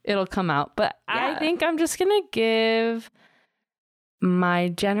to, it'll come out. But I Yeah. think I'm just going to give my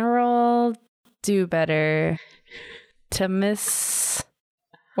general do better to Miss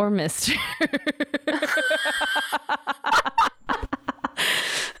or Mr.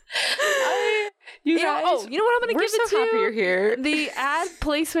 You You know, guys, you know what I'm going to we're give so it to? happy you're here. The ad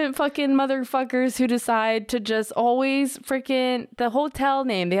placement fucking motherfuckers who decide to just always freaking the hotel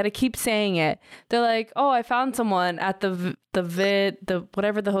name. They got to keep saying it. They're like, oh, I found someone at the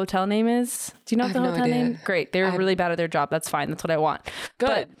whatever the hotel name is. Do you know I what the have no hotel idea. name? Great. They were really bad at their job. That's fine. That's what I want. Good.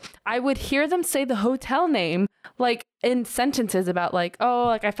 But I would hear them say the hotel name like in sentences about like, oh,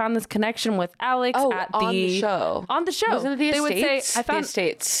 like I found this connection with Alex at on the show. On the show. Wasn't it the they would say, Estates? I found the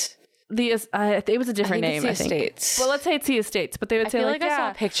Estates. it was a different I think name, it's the I think. Estates. Well, let's say it's the Estates, but they would I say feel like, like I yeah.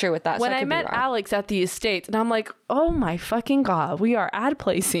 saw a picture with that. When so I could be met wrong. Alex at the Estates, and I'm like, oh my fucking God, we are ad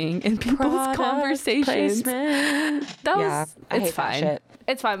placing in people's Product conversations. placement. That Yeah, was, I hate it's that fine. shit.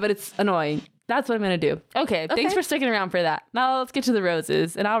 It's fine, but it's annoying. That's what I'm going to do. Okay, thanks for sticking around for that. Now let's get to the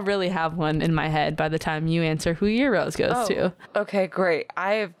roses, and I'll really have one in my head by the time you answer who your rose goes to. Okay, great.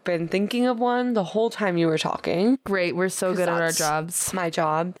 I have been thinking of one the whole time you were talking. Great, we're so good at our That's jobs. My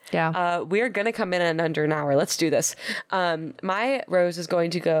job. Yeah. We are going to come in under an hour. Let's do this. My rose is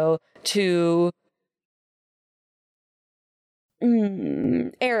going to go to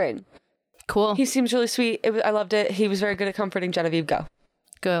Aaron. Cool. He seems really sweet. I loved it. He was very good at comforting Genevieve.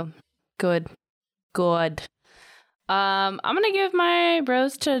 Go. Good. I'm gonna give my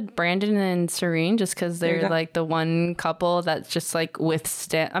rose to Brandon and Serene just because There you they're go. like the one couple that's just like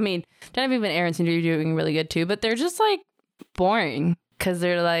withstand. I mean, Genevieve and Aaron seem to be doing really good too, but they're just like boring because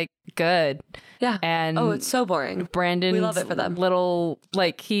they're like good. Yeah. And it's so boring. Brandon, We love it for them. Little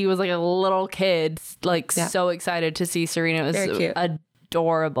like he was like a little kid, like Yeah. so excited to see Serena. It Very was cute.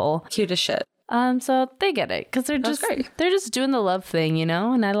 adorable. Cute as shit. So they get it because That's great. they're just doing the love thing, you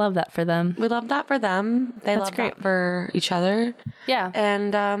know, and I love that for them. We love that for them. They That's love great. that for each other. Yeah.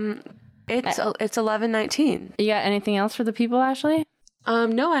 And it's 11:19. You got anything else for the people, Ashley?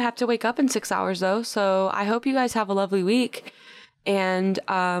 No, I have to wake up in 6 hours though. So I hope you guys have a lovely week. And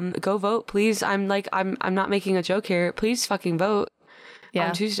go vote, please. I'm not making a joke here. Please fucking vote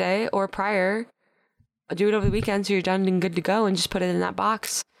on Tuesday or prior. Do it over the weekend so you're done and good to go, and just put it in that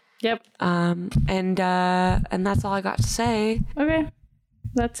box. Yep. And that's all I got to say. Okay.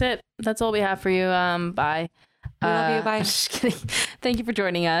 That's it. That's all we have for you. Bye. I love you. Bye. Just kidding. Thank you for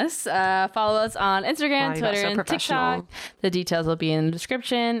joining us. Follow us on Instagram, Twitter, and TikTok. The details will be in the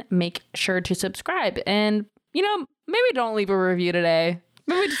description. Make sure to subscribe. And, maybe don't leave a review today.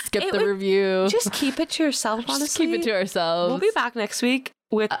 Maybe just skip the review. Just keep it to yourself, honestly. Just keep it to ourselves. We'll be back next week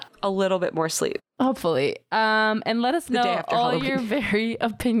with a little bit more sleep. Hopefully. And let us know all Halloween. your very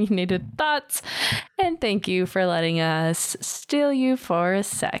opinionated thoughts. And thank you for letting us steal you for a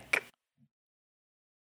sec.